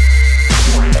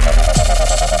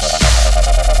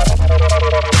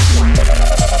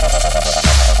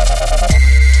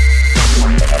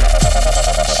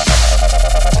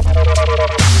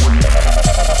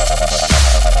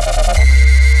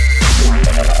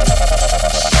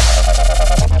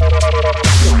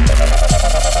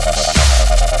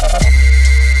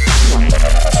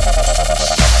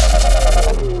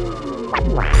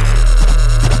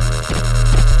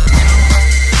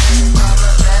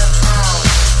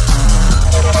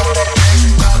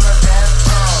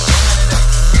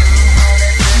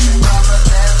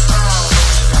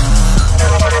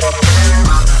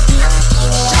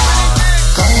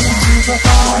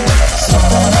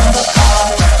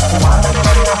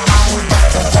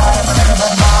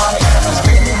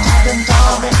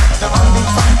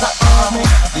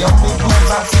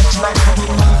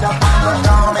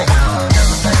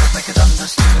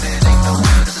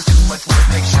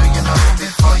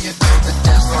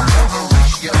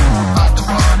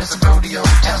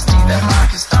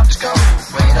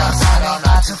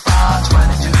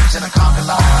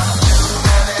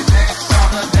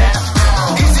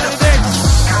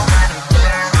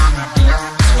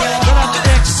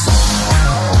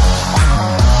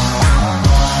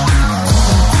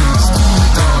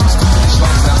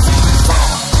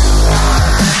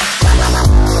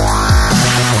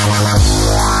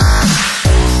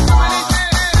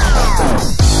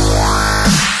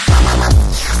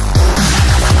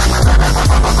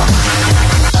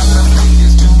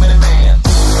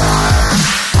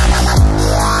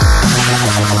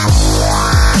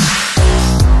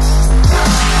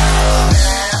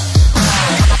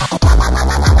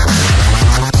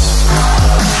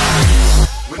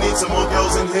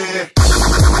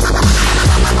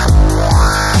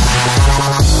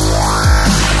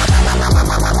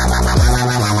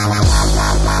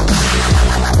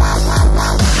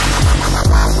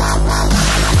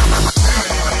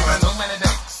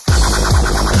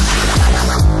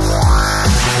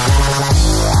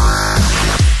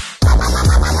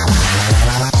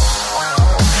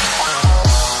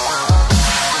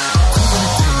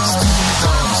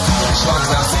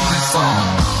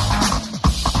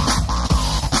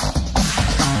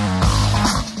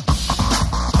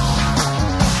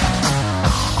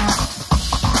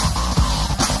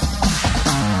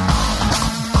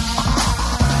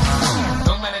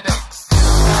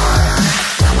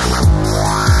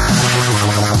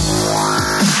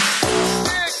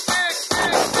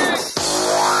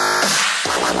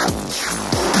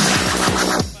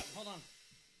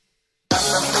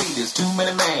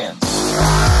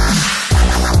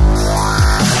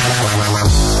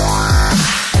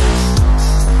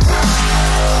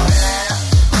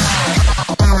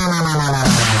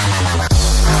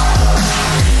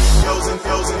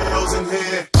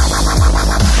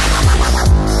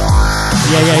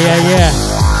 Yeah.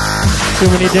 Too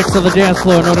many dicks on the dance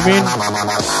floor, know what I mean?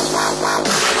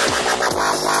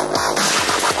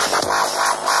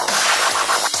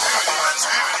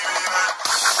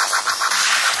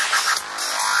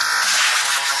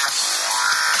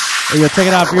 Hey, yo, check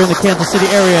it out if you're in the Kansas City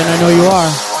area, and I know you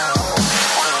are.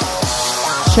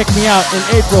 Check me out in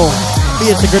April.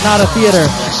 Be at the Granada Theater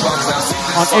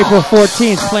on April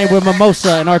 14th, playing with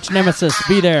Mimosa and Arch Nemesis.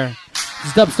 Be there.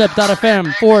 It's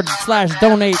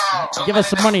dubstep.fm/donate. Give us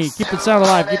some money. Keep the sound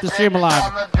alive. Keep the stream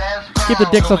alive. Keep the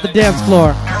dicks off the dance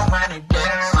floor.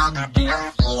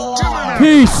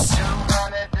 Peace.